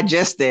y'all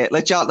digest that.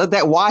 Let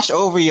that wash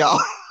over y'all.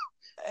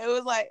 It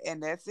was like,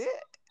 and that's it.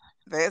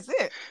 That's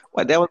it.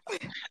 What that was?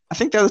 I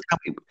think that was.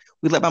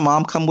 We let my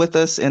mom come with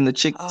us, and the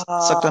chick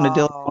sucked on the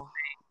dildo.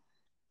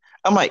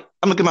 I'm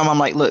looking at my mom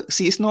like, look,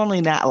 see, it's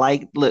normally not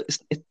like, look,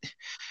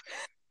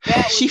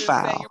 she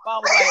filed. Your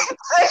mom was like,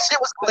 that shit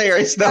was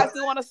hilarious. You guys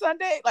do on a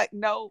Sunday? Like,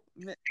 no.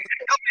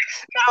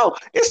 No,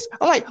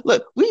 I'm like,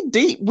 look, we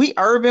deep, we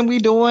urban, we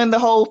doing the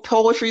whole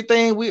poetry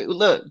thing. We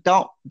look,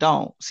 don't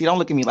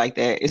look at me like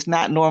that. It's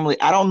not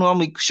normally. I don't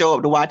normally show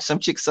up to watch some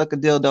chick suck a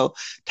dildo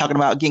talking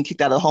about getting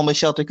kicked out of the homeless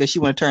shelter because she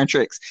want to turn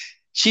tricks.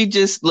 She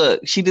just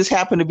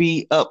happened to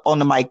be up on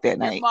the mic that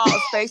night. Mom's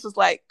face was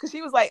like, because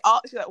she was like,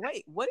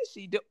 wait, what did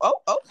she do? Oh,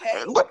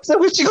 okay. What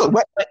she go?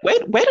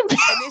 Wait a minute.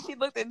 And then she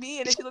looked at me,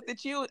 and then she looked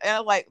at you, and I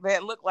was like,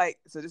 that looked like,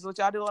 so this is what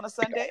y'all do on a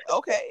Sunday?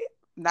 Okay,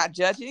 not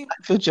judging,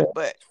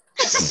 but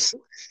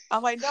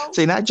I'm like, no.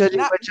 So you're not judging,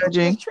 but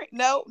judging.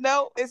 No,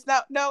 it's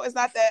not. No, it's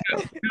not that.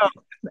 No,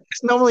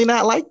 it's normally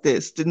not like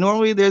this.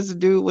 Normally, there's a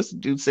dude. What's the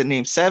dude's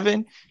name?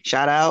 Seven.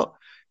 Shout out.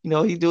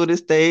 He's doing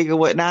his thing or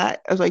whatnot.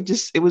 I was like,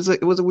 it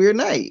was a weird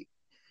night.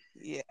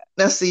 Yeah.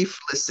 Let's see.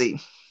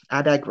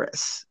 I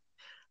digress.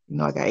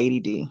 I got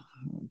ADD.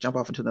 Jump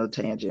off into another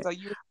tangent. So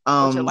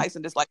what's your likes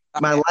and dislikes?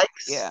 My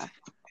likes. Yeah.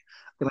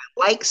 My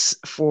likes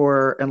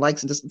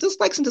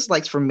and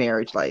dislikes for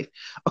marriage life.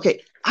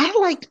 Okay.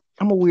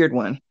 I'm a weird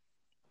one.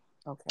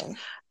 Okay.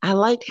 I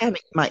liked having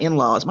my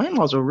in-laws. My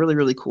in-laws were really,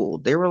 really cool.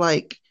 They were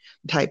like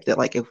the type that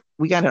like if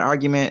we got in an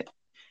argument,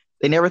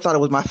 they never thought it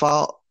was my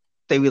fault.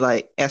 They be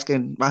like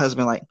asking my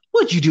husband, like,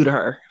 what'd you do to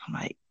her? I'm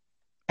like,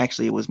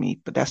 actually, it was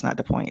me, but that's not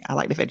the point. I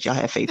like the fact y'all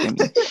have faith in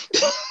me.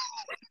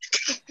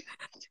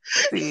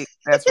 See,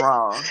 that's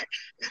wrong.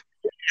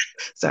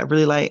 So I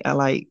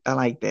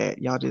like that.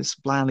 Y'all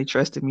just blindly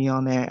trusted me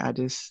on that.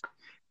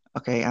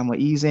 Okay, I'm gonna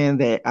ease in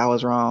that I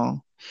was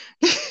wrong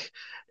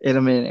in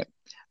a minute.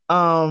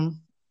 I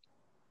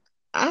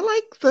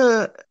like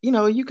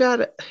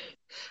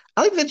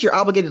I like that you're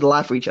obligated to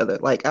lie for each other.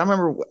 Like, I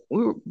remember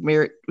we were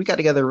married, we got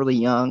together really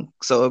young.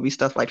 So it'd be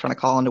stuff like trying to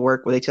call into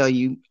work where they tell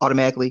you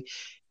automatically,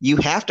 you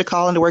have to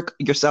call into work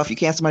yourself. You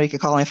can't, somebody can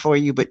call in for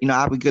you, but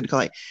I'd be good to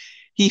call.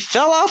 He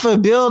fell off a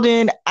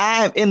building.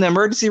 I'm in the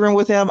emergency room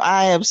with him.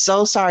 I am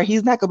so sorry.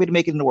 He's not going to be able to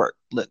make it into work.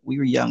 Look, we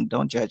were young.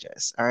 Don't judge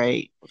us. All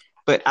right.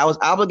 But I was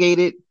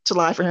obligated to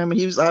lie for him, and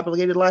he was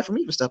obligated to lie for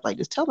me for stuff like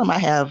this. Tell him I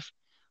have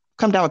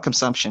come down with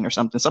consumption or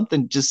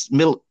something just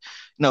middle,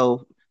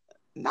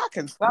 not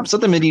consumption.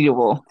 Something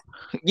medieval.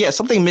 Yeah,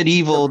 something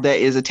medieval that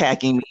is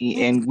attacking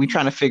me, and we're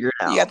trying to figure it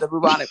out. You got the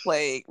bubonic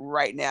plague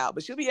right now,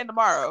 but she'll be in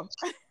tomorrow.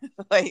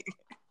 Like,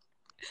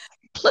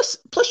 plus,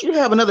 you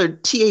have another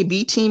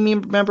TAB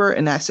team member,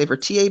 and I say for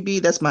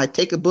TAB, that's my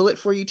take a bullet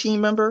for you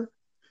team member.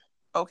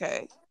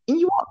 Okay. And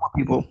you want more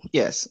people?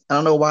 Yes. I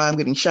don't know why I'm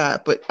getting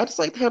shot, but I just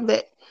like to have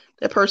that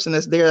person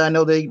that's there. I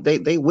know they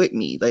with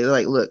me. They're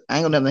like, look, I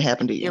ain't gonna nothing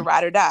happen to you. You're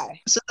ride or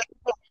die.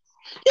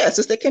 Yeah, it's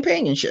just that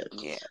companionship.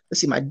 Yeah.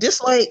 Let's see, my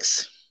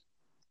dislikes.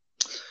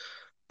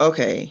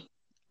 Okay.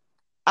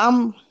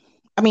 I'm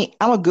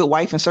a good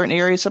wife in certain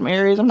areas. Some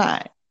areas I'm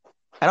not.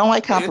 I don't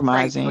like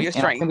compromising. Your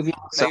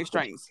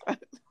strengths.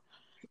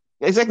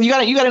 Exactly. You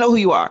gotta know who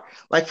you are.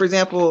 Like, for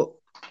example,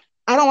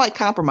 I don't like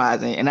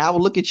compromising, and I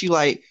will look at you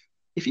like,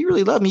 if you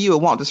really love me, you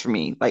would want this for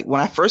me. Like,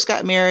 when I first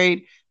got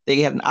married, they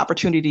had an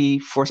opportunity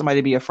for somebody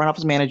to be a front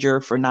office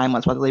manager for 9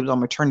 months while the lady was on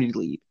maternity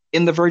leave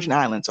in the Virgin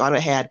Islands. So I'd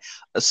have had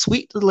a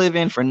suite to live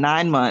in for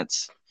 9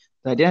 months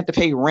that I didn't have to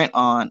pay rent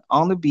on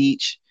the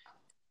beach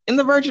in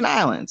the Virgin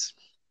Islands.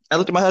 I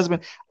looked at my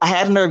husband. I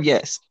had a nerve,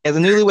 yes. As a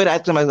newlywed, I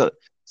told myself,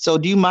 So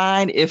do you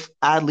mind if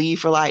I leave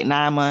for like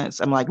 9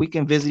 months? I'm like, we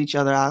can visit each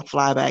other. I'll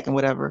fly back and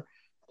whatever.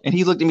 And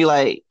he looked at me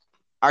like,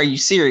 are you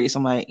serious?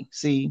 I'm like,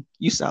 see,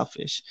 you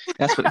selfish.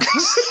 That's what it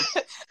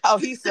goes. Oh,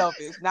 he's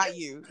selfish, not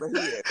you, but he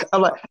is.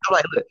 Look,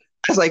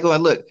 I was like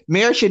going, look,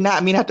 marriage should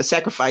not mean I have to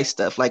sacrifice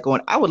stuff. Like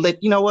going, I would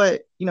let you know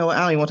what, I don't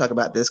even want to talk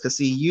about this because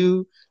see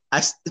you,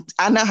 I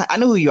I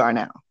know who you are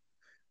now.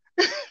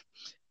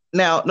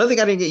 Now, another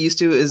thing I didn't get used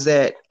to is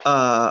that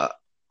my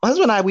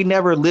husband and I we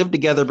never lived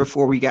together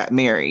before we got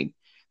married.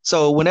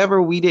 So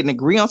whenever we didn't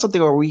agree on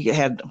something or we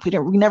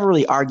never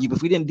really argued, but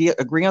if we didn't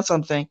agree on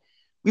something,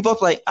 we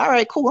both like, all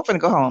right, cool, I'm gonna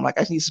go home. Like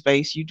I just need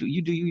space. You do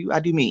you,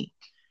 I do me.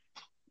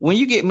 When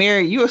you get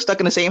married, you are stuck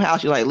in the same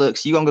house. You're like, look,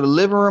 so you gonna go to the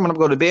living room and I'm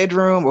gonna go to the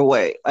bedroom or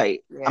what?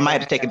 Like I might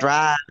have to take a Yeah.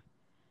 drive.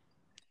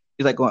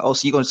 He's like going, oh,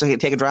 so you gonna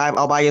take a drive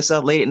all by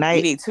yourself late at You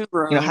night? need 2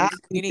 You know how?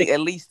 rooms. You need at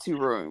least 2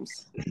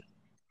 rooms.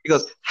 He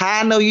goes,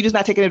 how I know you just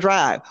not taking a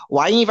drive?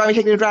 Why you invite me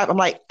taking a drive? I'm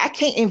like, I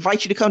can't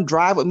invite you to come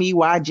drive with me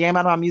while I jam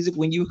out on my music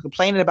when you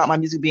complaining about my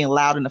music being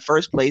loud in the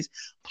first place.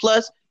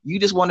 Plus, you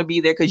just want to be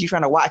there because you're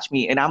trying to watch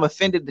me, and I'm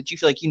offended that you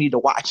feel like you need to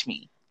watch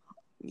me.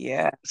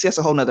 Yeah. See, that's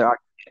a whole nother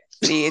argument.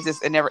 See,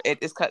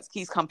 it just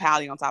keeps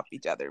compounding on top of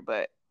each other.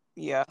 But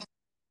yeah.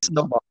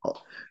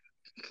 Snowball.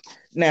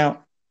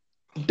 Now,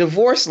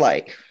 divorce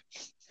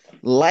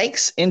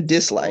likes and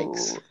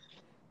dislikes. Ooh.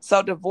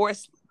 So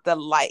divorce the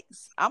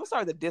likes. I'm gonna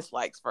start with the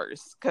dislikes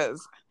first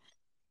because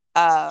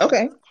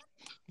Okay,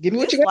 give me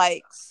what you got.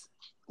 dislikes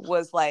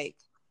was like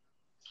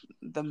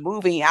the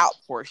moving out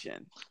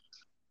portion.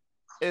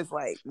 It's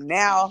like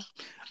now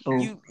Oh,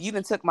 you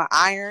even took my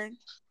iron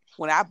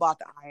when I bought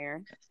the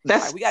iron.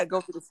 that's Like we got to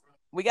go through this.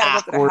 We got to go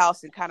through the awkward.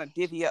 house and kind of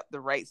divvy up the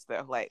right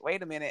stuff. Like,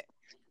 wait a minute,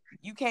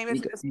 you came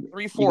into this with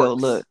 3 You go,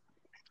 forks. look,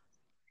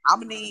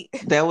 I'm gonna need.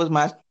 that was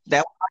my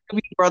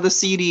Big Brother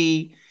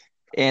CD,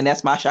 and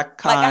that's my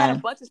Shaka Like I had a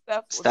Khan bunch of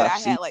stuff that stuff. I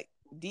See, had like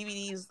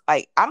DVDs.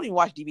 Like I don't even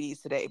watch DVDs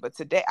today, but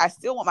today I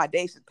still want my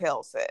Dave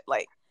Chappelle set.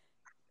 Like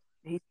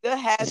he still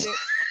has it.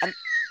 And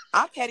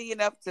I'm petty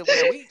enough to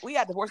where we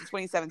got divorced in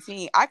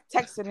 2017. I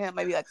texted him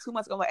maybe like 2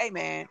 months ago, like, hey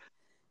man,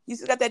 you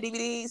still got that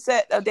DVD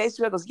set of Dave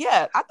Chappelle? Goes,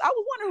 yeah. I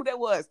was wondering who that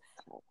was.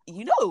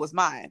 You know it was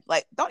mine.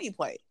 Like, don't even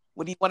play.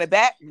 Would you want it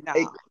back? Nah.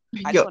 hey,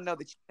 I just yo, want to know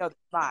that you know it's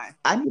mine.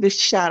 I need a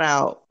shout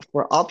out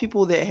for all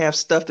people that have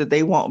stuff that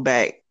they want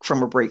back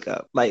from a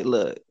breakup. Like,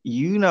 look,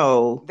 you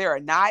know There are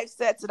knife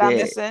sets that I'm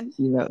that missing.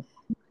 you know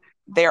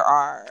There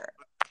are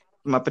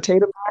my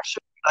potato masher.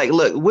 Like,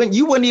 look, when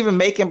you wouldn't even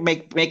making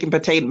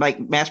potato like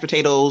mashed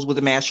potatoes with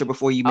a masher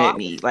before you met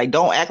me. Like,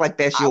 don't act like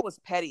that's I your. was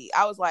petty.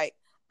 I was like,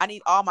 I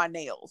need all my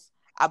nails.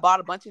 I bought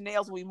a bunch of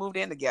nails when we moved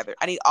in together.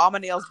 I need all my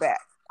nails back.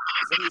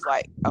 So he's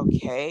like,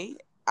 okay,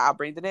 I'll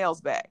bring the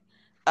nails back.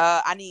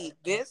 I need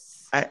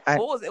this. What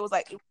was it? It was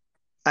like,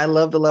 I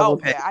love the level.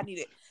 oh yeah, I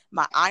needed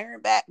my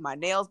iron back, my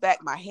nails back,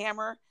 my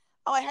hammer.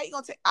 I'm like, how you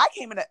gonna take? I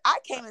came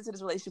into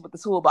this relationship with the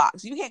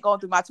toolbox. You can't go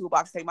through my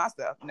toolbox to take my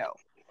stuff. No,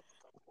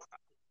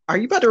 Are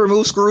you about to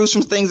remove screws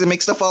from things and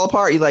make stuff fall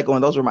apart? You're like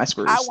going, those were my I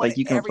screws. Like wanted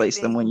you can replace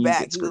them when everything you back.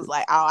 get He was screwed.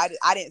 like, oh,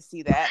 I didn't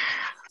see that.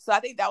 So I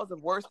think that was the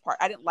worst part.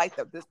 I didn't like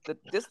the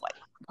dislike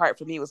part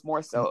for me was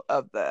more so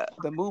of the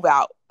move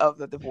out of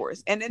the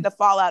divorce, and then the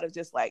fallout of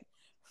just like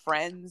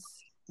friends,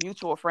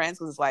 mutual friends,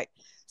 because it's like,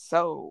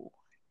 so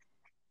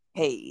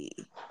hey,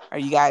 are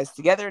you guys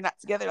together or not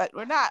together? Like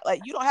we're not.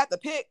 Like you don't have to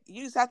pick.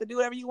 You just have to do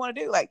whatever you want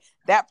to do. Like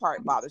that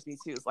part bothers me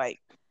too. It's like,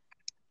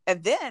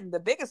 and then the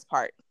biggest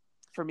part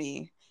for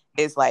me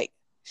is like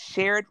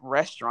shared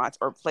restaurants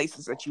or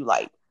places that you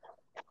like.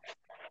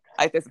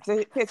 Like there's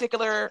a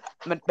particular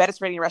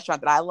Mediterranean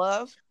restaurant that I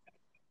love.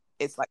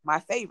 It's like my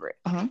favorite,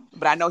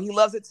 but I know he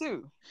loves it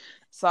too.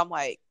 So I'm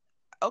like,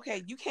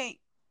 okay,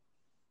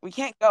 we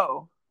can't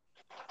go.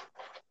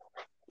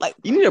 Like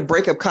you need a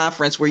breakup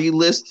conference where you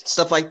list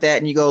stuff like that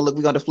and you go, look,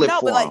 we're going to flip no,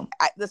 but like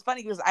that's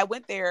funny because I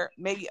went there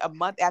maybe a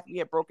month after we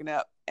had broken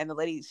up, and the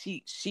lady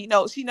she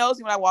knows me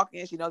when I walk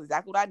in. She knows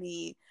exactly what I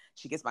need.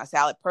 She gets my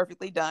salad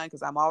perfectly done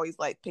because I'm always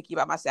like picky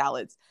about my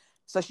salads.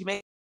 So she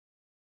made.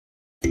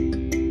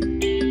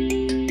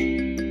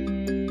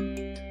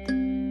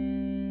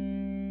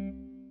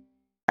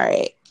 All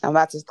right, I'm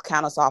about to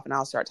count us off and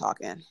I'll start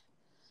talking.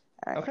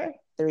 All right. Okay.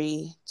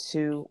 3,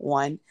 2,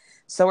 1.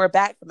 So we're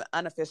back from an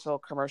unofficial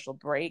commercial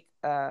break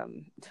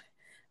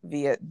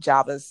via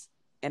Java's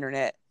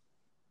internet.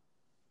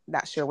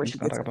 Not sure where she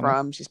gets it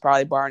from. She's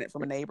probably borrowing it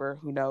from a neighbor.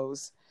 Who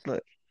knows?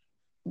 Look,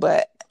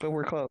 but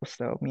we're close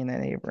though, me and that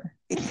neighbor.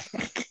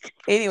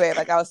 Anyway,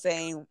 like I was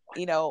saying,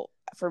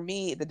 for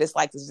me, the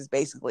dislike is just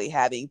basically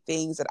having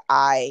things that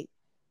I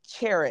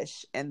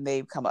cherish and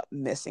they've come up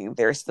missing.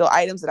 There are still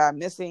items that I'm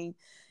missing.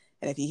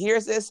 And if he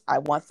hears this, I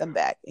want them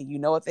back. And you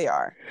know what they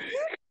are.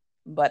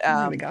 But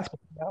the gospel,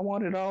 I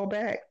want it all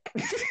back.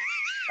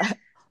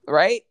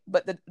 Right?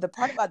 But the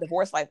part about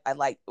divorce life I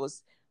liked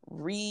was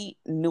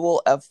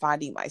renewal of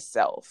finding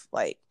myself.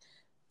 Like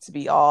to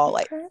be all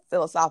like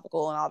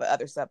philosophical and all the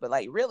other stuff. But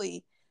like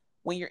really,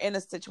 when you're in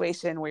a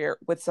situation where you're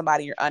with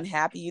somebody, you're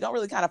unhappy, you don't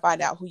really kind of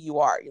find out who you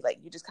are. You're like,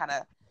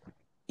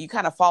 you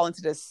kind of fall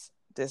into this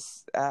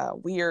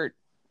weird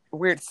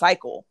weird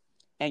cycle,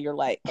 and you're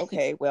like,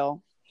 okay,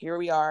 well, here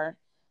we are.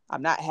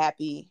 I'm not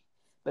happy.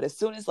 But as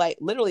soon as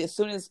literally as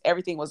soon as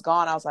everything was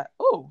gone, I was like,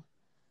 oh,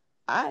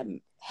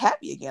 I'm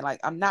happy again. Like,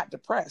 I'm not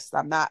depressed.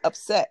 I'm not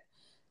upset.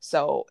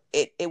 So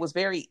it was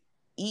very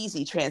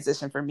easy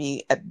transition for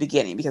me at the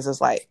beginning, because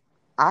it's like,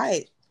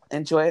 I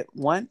enjoy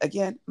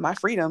again, my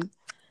freedom.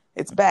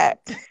 It's back.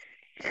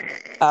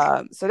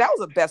 So that was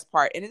the best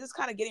part. And it's just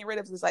kind of getting rid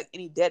of this, like,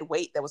 any dead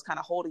weight that was kind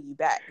of holding you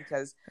back,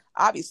 because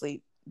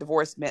obviously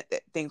divorce meant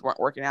that things weren't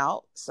working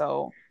out.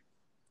 So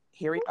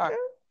here we are.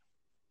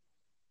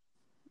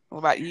 What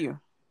about you?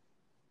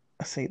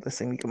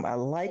 Listen, my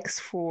likes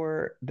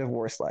for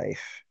divorce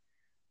life.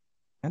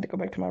 I had to go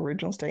back to my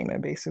original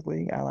statement.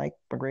 Basically, I like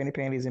my granny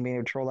panties and being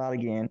able to troll out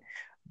again.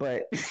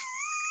 But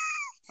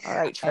all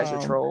right, treasure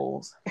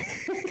trolls.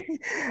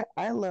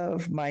 I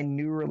love my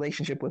new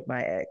relationship with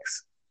my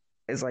ex.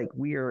 It's like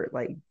we are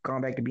like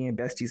gone back to being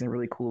besties and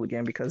really cool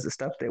again, because the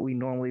stuff that we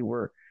normally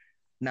were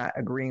not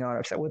agreeing on or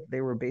upset with, they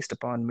were based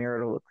upon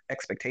marital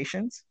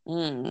expectations.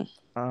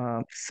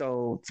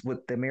 So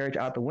with the marriage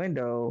out the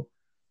window,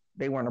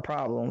 they weren't a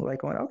problem.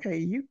 Like, going, okay,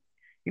 you're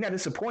not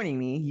disappointing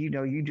me.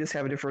 You just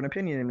have a different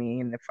opinion than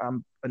me, and if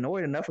I'm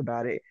annoyed enough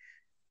about it,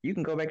 you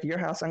can go back to your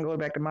house. I can go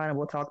back to mine, and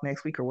we'll talk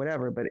next week or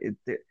whatever. But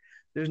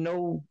there's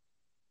no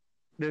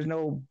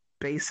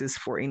basis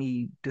for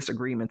any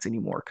disagreements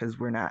anymore, because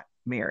we're not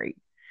married.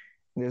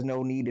 There's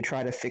no need to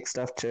try to fix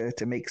stuff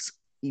to make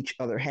each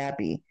other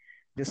happy.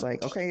 Just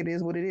like, okay, it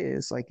is what it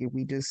is. Like, if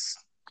we just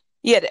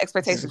the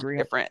expectations are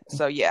different.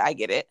 So yeah, I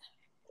get it.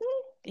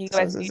 You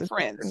guys be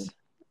friends.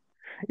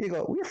 You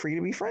go, we're free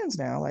to be friends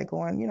now. Like,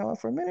 going,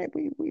 for a minute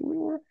we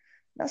were,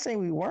 not saying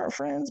we weren't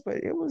friends, but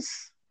it was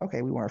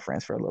okay. We weren't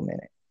friends for a little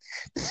minute.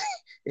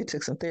 It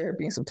took some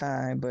therapy and some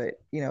time, but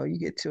you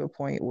get to a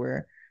point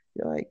where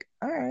you're like,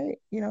 all right,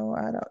 you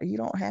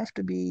don't have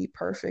to be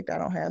perfect. I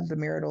don't have the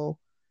marital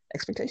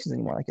expectations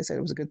anymore. Like I said,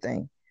 it was a good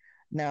thing.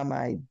 Now,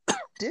 my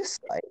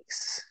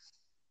dislikes,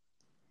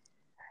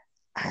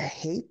 I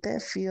hate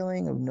that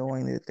feeling of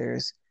knowing that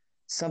there's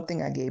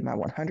something I gave my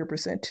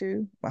 100%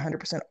 to, my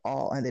 100%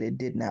 all, and that it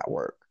did not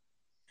work.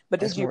 But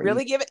did you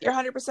really give it your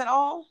 100%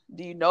 all?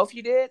 Do you know if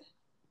you did?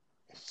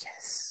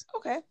 Yes.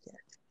 Okay. Yes.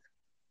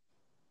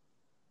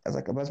 I was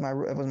like, it was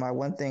my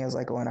one thing. I was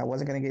like, going, I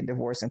wasn't going to get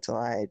divorced until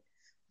I had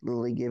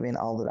literally given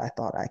all that I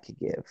thought I could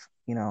give,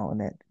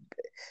 and that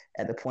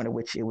at the point at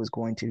which it was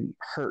going to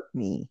hurt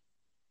me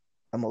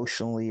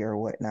emotionally or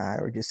whatnot,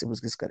 or just, it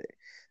was just gonna,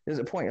 there's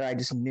a point where I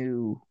just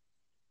knew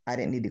I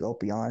didn't need to go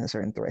beyond a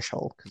certain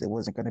threshold, because it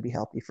wasn't going to be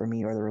healthy for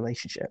me or the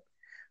relationship.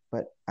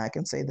 But I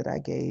can say that I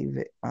gave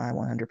it my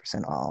 100%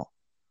 all,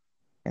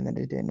 and that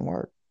it didn't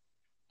work.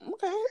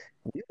 Okay.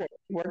 We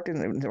worked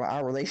in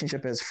our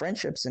relationship as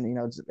friendships, and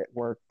it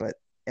worked, but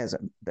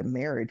the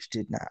marriage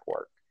did not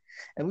work.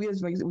 And we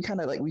kind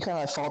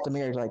of fault the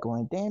marriage, like,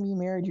 going, damn, you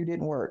married, you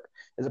didn't work,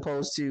 as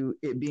opposed to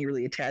it being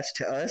really attached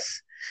to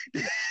us.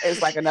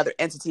 It's like another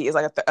entity. It's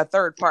like a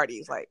third party.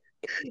 It's like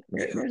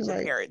marriage.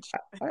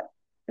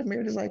 The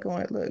marriage is like,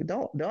 going, look,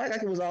 don't act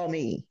like it was all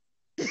me.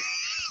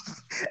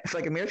 It's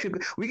like a marriage.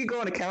 We could go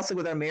into counseling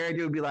with our marriage.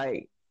 It would be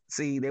like,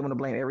 see, they want to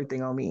blame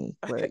everything on me.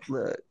 But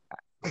look.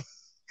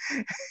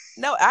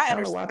 No, I understand. I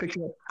don't know why I'm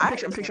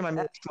picturing my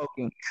marriage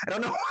smoking. I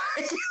don't know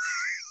why.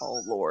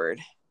 Oh, Lord.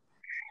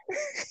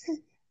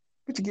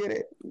 But you get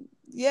it.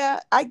 Yeah,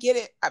 I get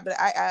it. But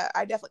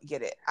I definitely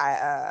get it.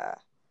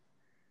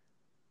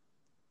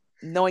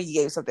 Knowing you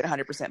gave something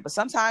 100%, but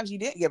sometimes you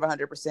didn't give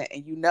 100%,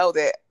 and you know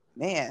that,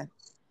 man,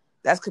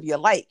 that could be a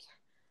like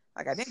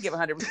I didn't give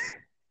 100%,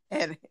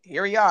 and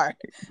here we are,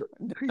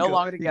 no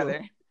longer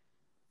together.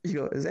 You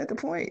go, is that the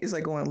point? It's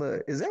like, going,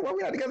 look, is that why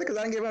we're not together? Because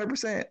I didn't give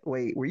 100%.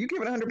 Wait, were you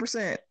giving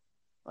 100%?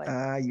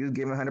 You was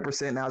giving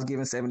 100%, and I was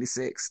giving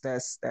 76.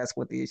 That's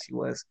what the issue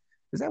was.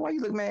 Is that why you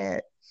look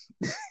mad?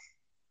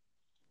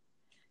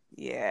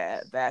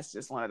 Yeah, that's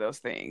just one of those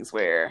things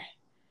where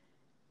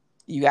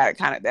you got to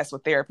kind of, that's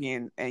what therapy,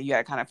 and you got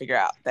to kind of figure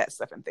out that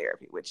stuff in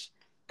therapy, which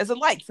is a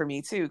like for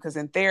me too, because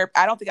in therapy,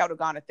 I don't think I would have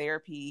gone to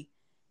therapy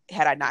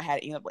had I not had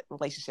any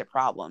relationship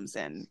problems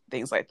and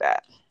things like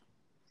that.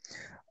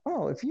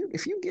 Oh, if you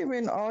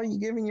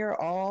giving your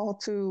all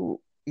to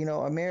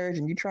a marriage,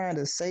 and you trying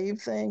to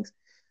save things,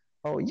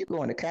 oh, you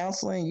going to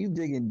counseling, you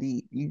digging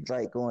deep, you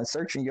like going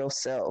searching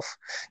yourself.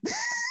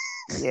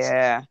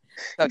 Yeah.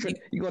 So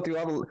you go through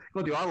all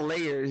the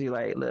layers. You're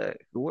like, look,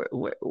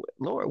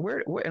 Lord, where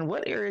in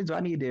what areas do I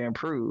need to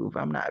improve?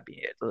 I'm not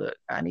being, look,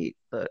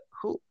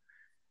 who.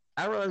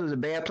 I realized it was a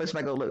bad place. And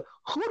I go, look,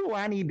 who do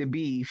I need to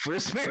be for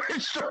this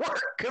marriage to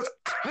work? Because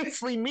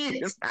obviously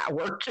me is not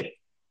working.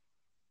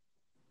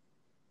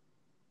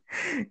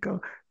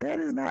 Go, that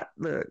is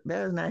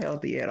not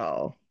healthy at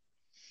all.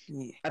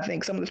 Yeah. I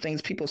think some of the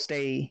things people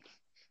stay,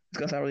 it's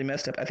gonna sound really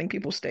messed up. I think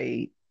people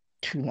stay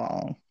too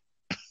long.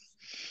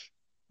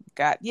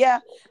 God, yeah.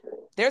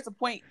 There's a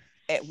point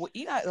at like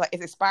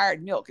it's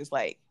expired milk. It's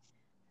like,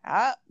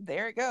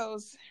 there it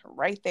goes,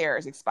 right there.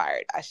 It's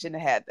expired. I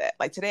shouldn't have had that.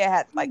 Like today, I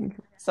had like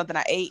something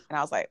I ate, and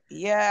I was like,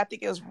 yeah, I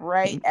think it was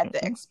right at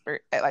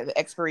the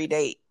expiry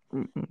date.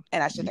 And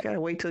I You should.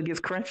 gotta wait till it gets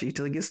crunchy,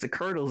 till it gets the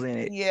curdles in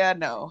it. Yeah,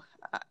 no,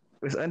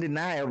 It's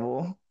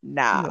undeniable.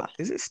 nah.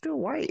 Is it still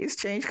white? It's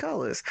changed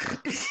colors.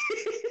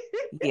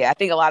 Yeah, I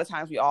think a lot of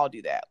times we all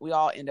do that. We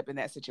all end up in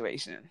that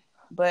situation.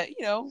 But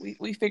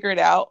we figure it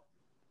out.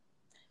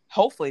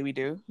 Hopefully we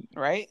do,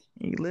 right?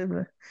 You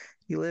live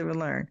and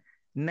learn.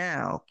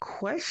 Now,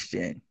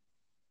 question: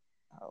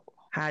 Oh.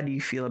 how do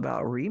you feel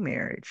about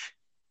remarriage?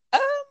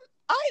 Um,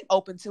 I'm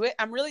open to it.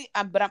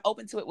 But I'm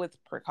open to it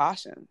with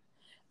precaution.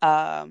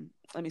 Let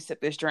me sip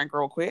this drink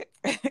real quick.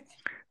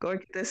 Go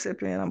ahead, get that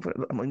sip in. I'm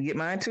gonna get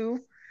mine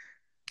too.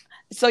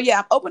 So yeah,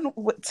 I'm open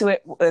to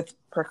it with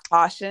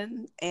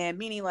precaution, and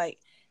meaning like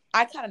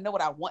I kind of know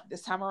what I want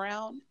this time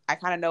around. I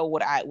kind of know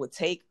what I would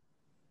take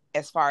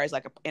as far as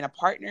like in a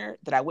partner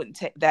that I wouldn't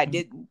take, that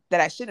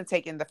I shouldn't have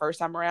taken the first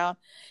time around,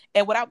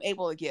 and what I'm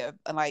able to give.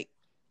 And like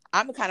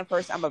I'm the kind of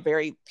person, I'm a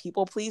very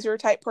people pleaser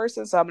type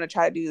person, so I'm going to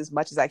try to do as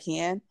much as I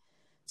can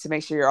to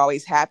make sure you're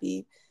always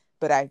happy.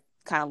 But I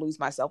kind of lose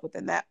myself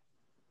within that,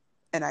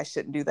 and I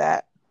shouldn't do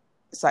that.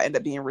 So I end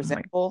up being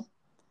resentful.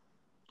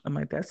 I'm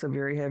like, that's a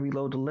very heavy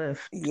load to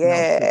lift. Still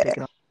Yeah.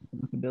 taking on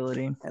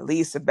responsibility. At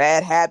least the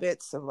bad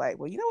habits of like,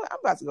 well, you know what? I'm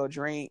about to go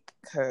drink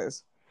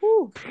because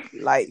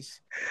life.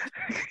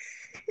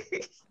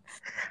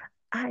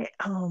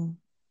 I'm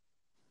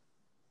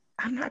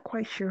not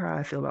quite sure how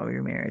I feel about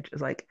remarriage.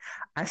 It's like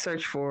I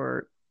search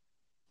for,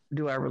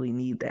 do I really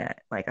need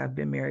that? Like I've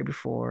been married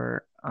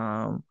before.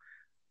 I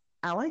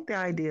like the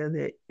idea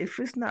that if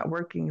it's not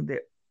working,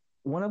 that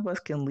one of us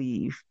can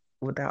leave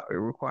without it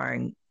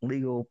requiring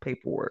legal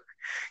paperwork.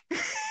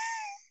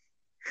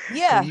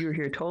 Yeah. You're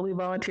here totally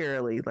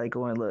voluntarily, like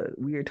going, look,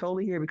 we are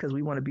totally here because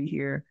we want to be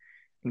here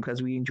and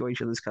because we enjoy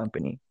each other's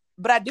company.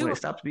 But I do. When it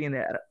stops being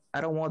that, I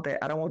don't want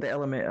that. I don't want the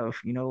element of,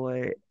 you know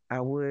what, I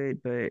would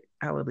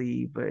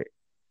leave, but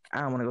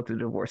I don't want to go through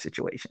the divorce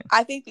situation.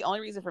 I think the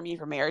only reason for me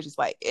for marriage is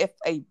like if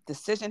a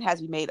decision has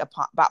to be made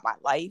about my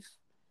life,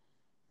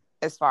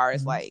 as far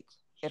as like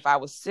if I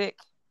was sick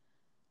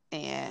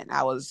and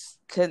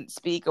couldn't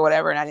speak or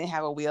whatever, and I didn't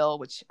have a will,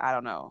 which I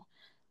don't know,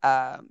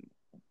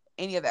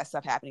 any of that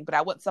stuff happening. But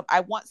I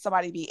want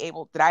somebody to be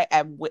able that I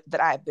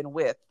have been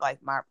with, like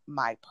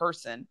my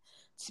person,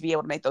 to be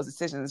able to make those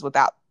decisions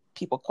without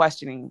people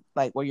questioning,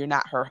 like, well, you're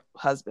not her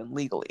husband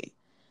legally.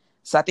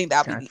 So I think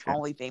that would be the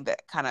only thing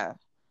that kind of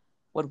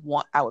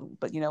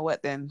but you know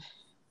what? Then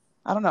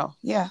I don't know.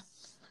 Yeah,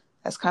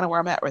 that's kind of where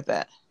I'm at with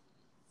that.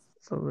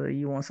 So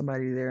you want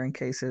somebody there in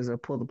case there's a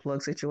pull the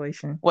plug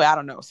situation? Well, I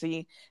don't know.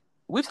 See,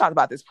 we've talked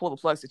about this pull the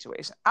plug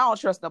situation. I don't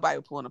trust nobody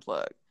with pulling the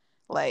plug.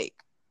 Like,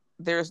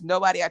 there's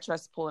nobody I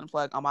trust pulling the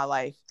plug on my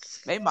life.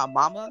 Maybe my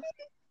mama,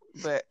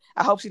 but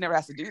I hope she never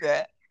has to do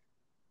that.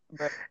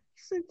 But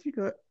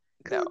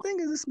no. The thing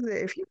is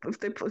that if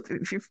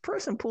your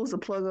person pulls the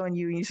plug on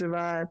you and you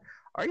survive,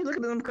 are you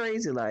looking at them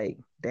crazy like,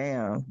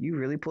 damn, you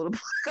really pulled a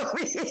plug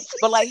on me?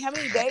 But like, how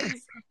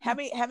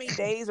many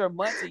days or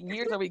months or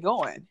years are we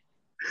going?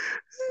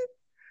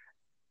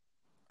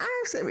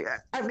 I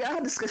had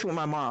a discussion with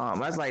my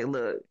mom. I was like,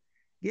 look,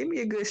 give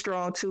me a good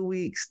strong 2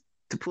 weeks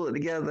to pull it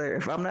together.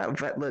 If I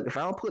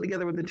don't pull it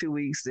together within 2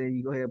 weeks, then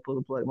you go ahead and pull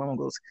the plug. My mom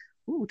goes,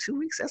 ooh, 2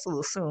 weeks? That's a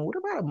little soon. What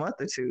about a month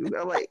or two?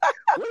 I'm like,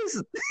 what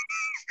is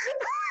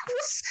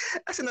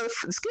that's another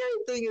scary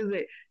thing is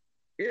that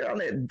you're on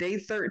that day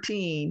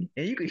 13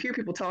 and you can hear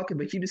people talking,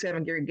 but you just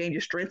haven't gained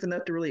your strength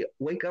enough to really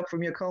wake up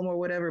from your coma or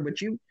whatever.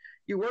 But you're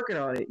working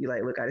on it. You're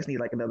like, look, I just need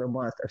like another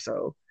month or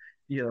so.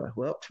 You're like,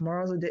 well,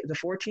 tomorrow's the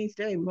 14th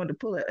day. We're going to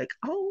pull it. Like,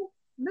 oh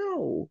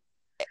no.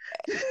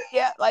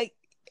 Yeah, like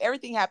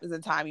everything happens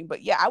in timing.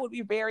 But yeah, I would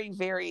be very,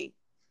 very,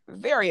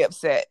 very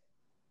upset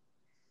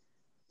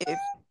if.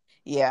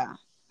 Yeah,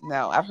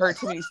 no, I've heard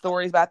too many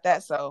stories about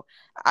that. So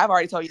I've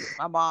already told you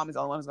my mom is the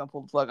only one who's going to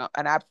pull the plug on,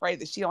 and I pray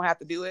that she don't have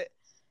to do it.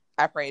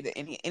 I pray that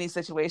any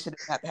situation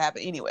doesn't have to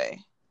happen anyway.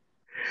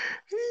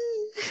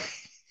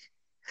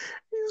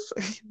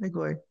 They're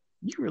going,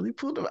 you really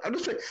pulled them. I'm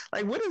just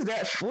like, what is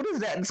that? What does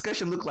that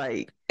discussion look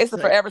like? It's a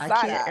forever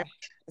side eye.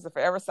 It's a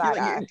forever side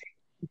eye.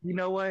 You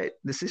know what?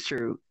 This is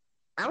true.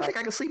 I don't think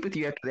I could sleep with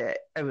you after that.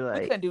 I'd be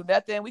like, we couldn't do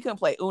nothing. We couldn't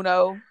play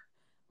Uno.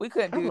 We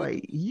couldn't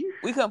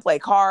we couldn't play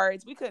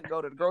cards. We couldn't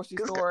go to the grocery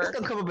store. It's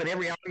gonna come up in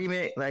every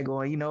argument, like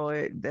going, you know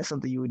what? That's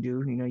something you would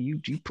do. You know,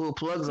 you pull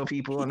plugs on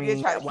people. I mean, you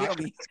did try to kill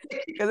me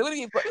because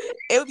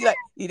it would be like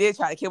you did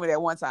try to kill me that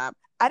one time.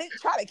 I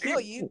didn't try to kill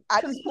you.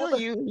 I just kill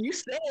you. You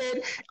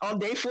said on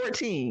day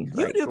 14.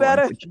 You do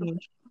better.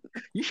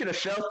 You should have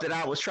felt that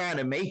I was trying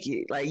to make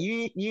it. Like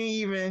you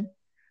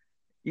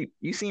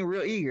seem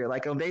real eager.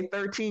 Like on day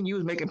 13, you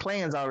was making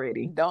plans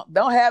already. Don't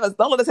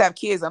let us have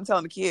kids. I'm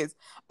telling the kids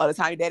all the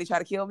time your daddy tried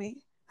to kill me.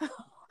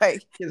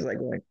 Like kids like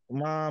going,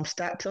 Mom,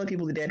 stop telling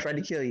people the dad tried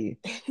to kill you.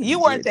 You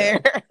weren't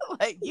there.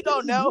 Like you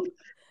don't know.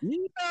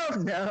 You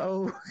don't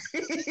know.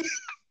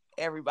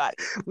 Everybody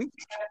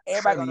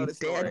gonna know the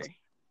story.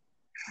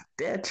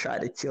 Dad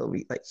tried to kill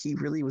me. Like he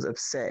really was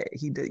upset.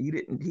 He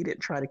didn't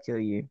try to kill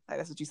you. Like,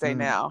 that's what you say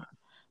now.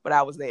 But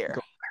I was there.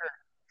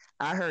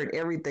 I heard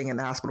everything in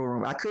the hospital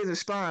room. I couldn't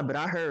respond, but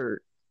I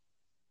heard.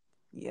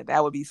 Yeah,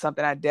 that would be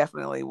something I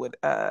definitely would.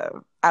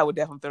 I would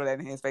definitely throw that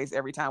in his face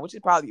every time, which is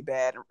probably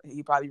bad.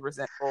 He'd probably be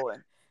resentful,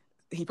 and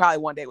he probably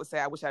one day would say,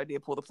 "I wish I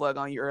did pull the plug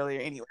on you earlier."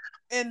 Anyway,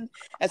 and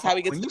that's how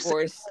he gets When you say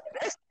divorced.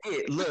 that's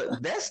it,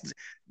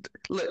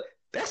 look,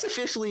 that's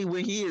officially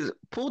when he has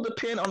pulled the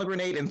pin on the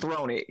grenade and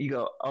thrown it. You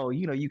go, oh,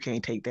 you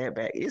can't take that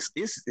back. It's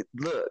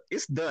look,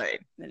 it's done.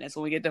 And that's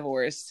when we get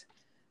divorced.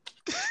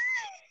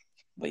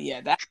 But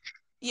yeah,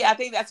 I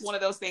think that's one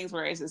of those things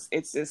where it's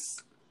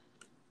just,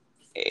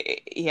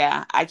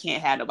 yeah, I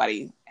can't have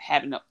nobody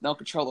having no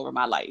control over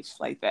my life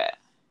like that.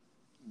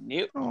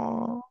 Nope.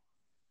 Aww.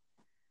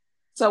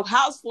 So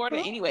how's Florida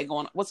anyway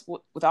going? What's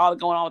with all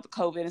going on with the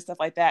COVID and stuff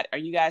like that? Are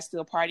you guys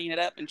still partying it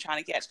up and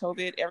trying to catch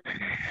COVID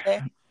every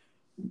day?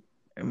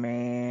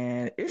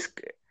 Man, it's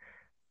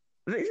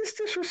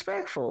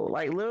disrespectful.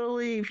 Like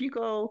literally, if you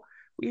go,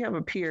 we have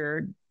a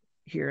pier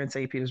here in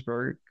St.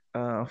 Petersburg,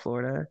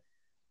 Florida,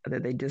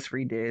 that they just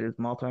redid. It's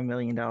a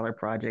multi-million-dollar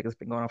project. It's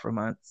been going on for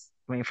months.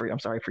 I mean,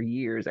 for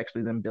years.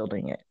 Actually, them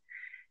building it,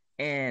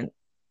 and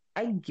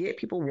I get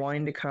people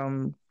wanting to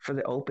come for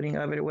the opening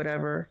of it or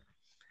whatever,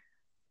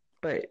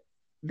 but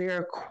there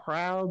are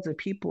crowds of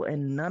people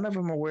and none of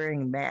them are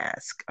wearing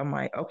masks. I'm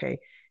like, okay,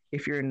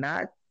 if you're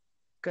not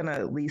gonna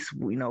at least,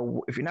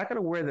 if you're not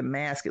gonna wear the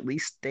mask, at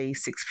least stay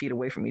 6 feet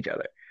away from each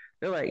other.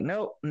 They're like,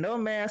 no, no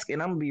mask,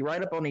 and I'm gonna be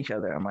right up on each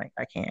other. I'm like,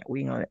 I can't.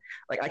 We gonna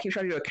like I keep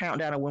trying to do a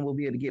countdown of when we'll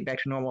be able to get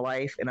back to normal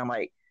life, and I'm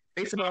like,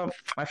 based upon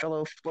my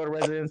fellow Florida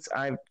residents,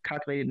 I've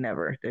calculated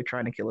never. They're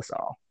trying to kill us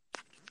all.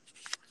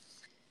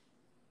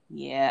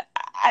 Yeah,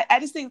 I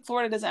just think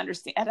Florida doesn't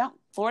understand.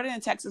 Florida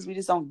and Texas, we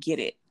just don't get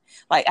it.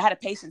 Like I had a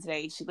patient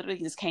today. She literally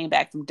just came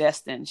back from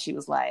Destin. She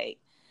was like,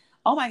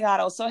 "Oh my God,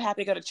 I was so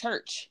happy to go to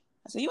church."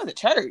 I said, "You went to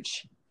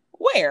church?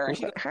 Where?"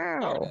 She goes, How?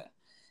 Florida.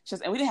 She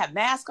goes, and we didn't have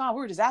masks on.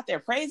 We were just out there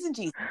praising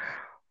Jesus.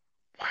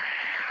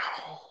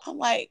 Wow. I'm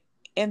like,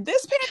 in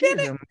this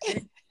pandemic?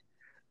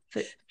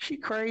 She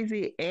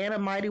crazy and a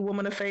mighty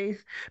woman of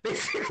faith.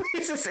 Basically,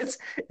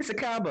 it's a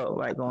combo.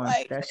 Like going,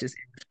 Like, that's just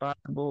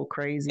irresponsible,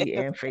 crazy,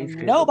 and faith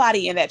filled.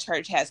 nobody in that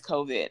church has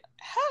COVID.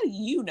 How do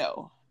you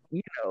know?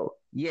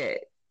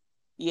 Yet,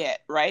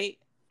 right?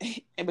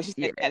 But she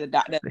said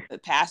the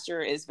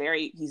pastor is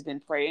he's been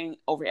praying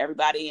over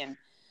everybody, and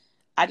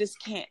I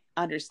just can't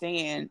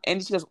understand.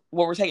 And she goes,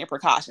 well, we're taking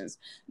precautions.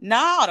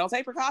 No, don't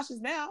take precautions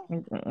now.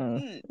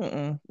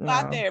 Go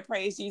out there,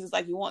 praise Jesus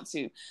like you want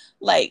to.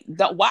 Like,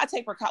 why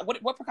take precautions?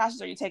 What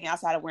precautions are you taking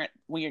outside of when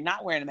you're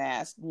not wearing a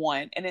mask?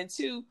 One, and then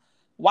two,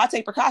 why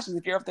take precautions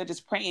if you're up there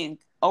just praying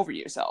over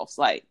yourselves?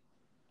 Like,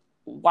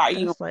 why are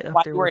you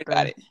worried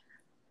about it?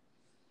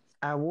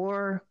 I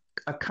wore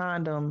a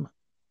condom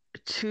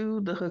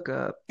to the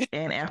hookup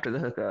and after the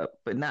hookup,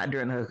 but not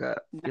during the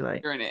hookup. Not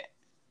like during it.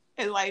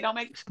 It's like don't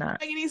make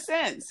any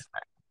sense.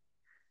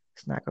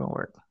 It's not gonna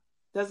work.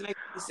 Doesn't make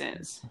any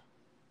sense.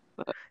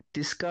 But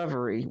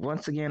Discovery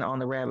once again on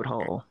the rabbit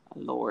hole.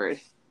 Lord,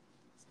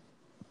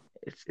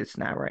 it's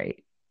not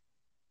right.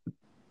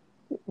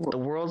 The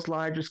world's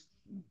largest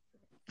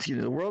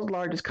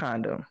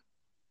condom.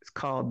 It's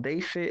called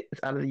Dayfit.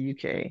 It's out of the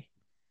UK.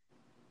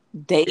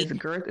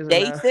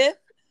 Dayfit.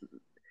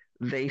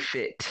 They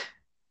fit.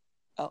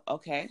 Oh,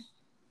 okay.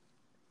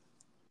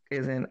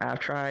 As in, I've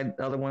tried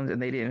other ones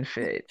and they didn't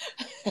fit.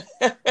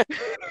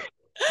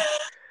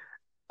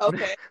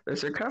 Okay. The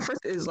circumference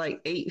is like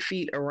 8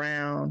 feet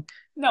around.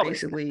 No,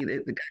 basically,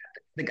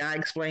 the guy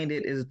explained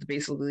it is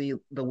basically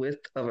the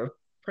width of a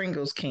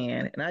Pringles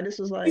can, and I just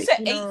was like, you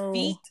said 8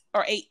 feet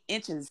or 8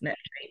 inches? 8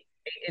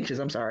 inches.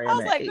 I'm sorry. I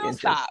was like, 8 girl, inches.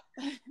 Stop.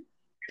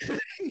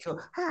 Go,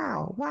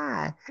 how?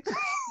 Why?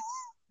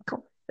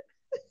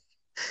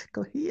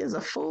 Go, he is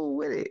a fool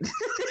with it.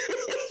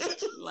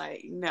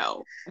 Like,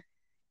 no,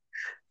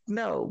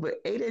 but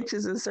 8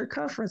 inches in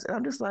circumference, and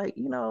I'm just like,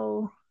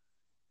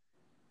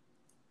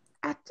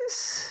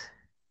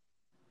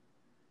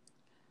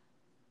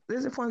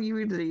 there's a point you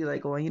read that you're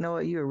like, well, you know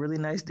what, you're a really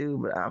nice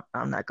dude, but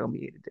I'm not gonna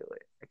be able to do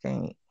it. I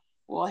can't.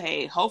 Well,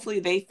 hey, hopefully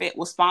Dayfit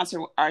will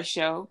sponsor our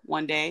show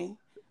one day.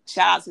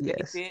 Shout out to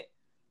Dayfit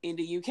in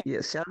the UK.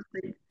 Yes, shout out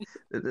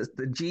to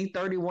the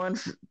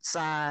G31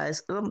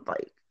 size. I'm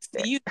like,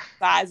 you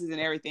sizes and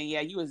everything.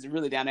 Yeah, you was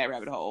really down that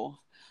rabbit hole.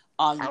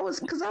 I was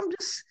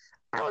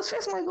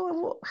fascinated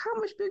going, well, how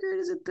much bigger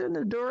is it than the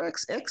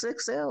Durex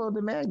XXL or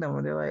the Magnum?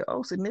 And they're like,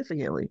 oh,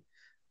 significantly.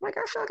 I'm like,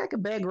 I feel like I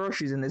could bag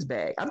groceries in this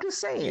bag. I'm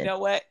just saying. You know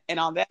what? And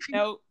on that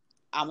note,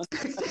 I'm gonna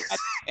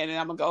and then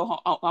I'm gonna go home.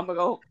 I'm gonna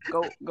go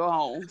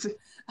home.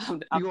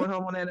 You going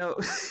home on that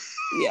note?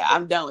 Yeah,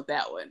 I'm done with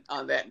that one.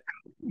 On that,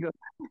 you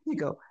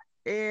go.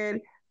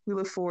 And we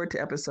look forward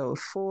to episode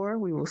 4.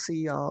 We will see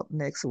y'all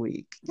next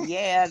week.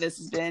 Yeah, this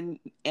has been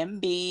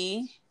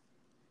MB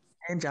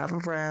and Java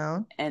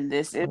Brown. And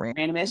this is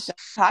Randomist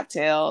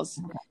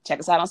Cocktails. Check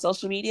us out on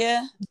social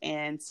media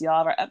and see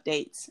all of our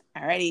updates.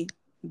 Alrighty.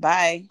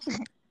 Bye.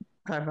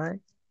 Bye.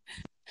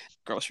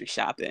 Grocery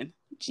shopping.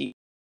 Gee.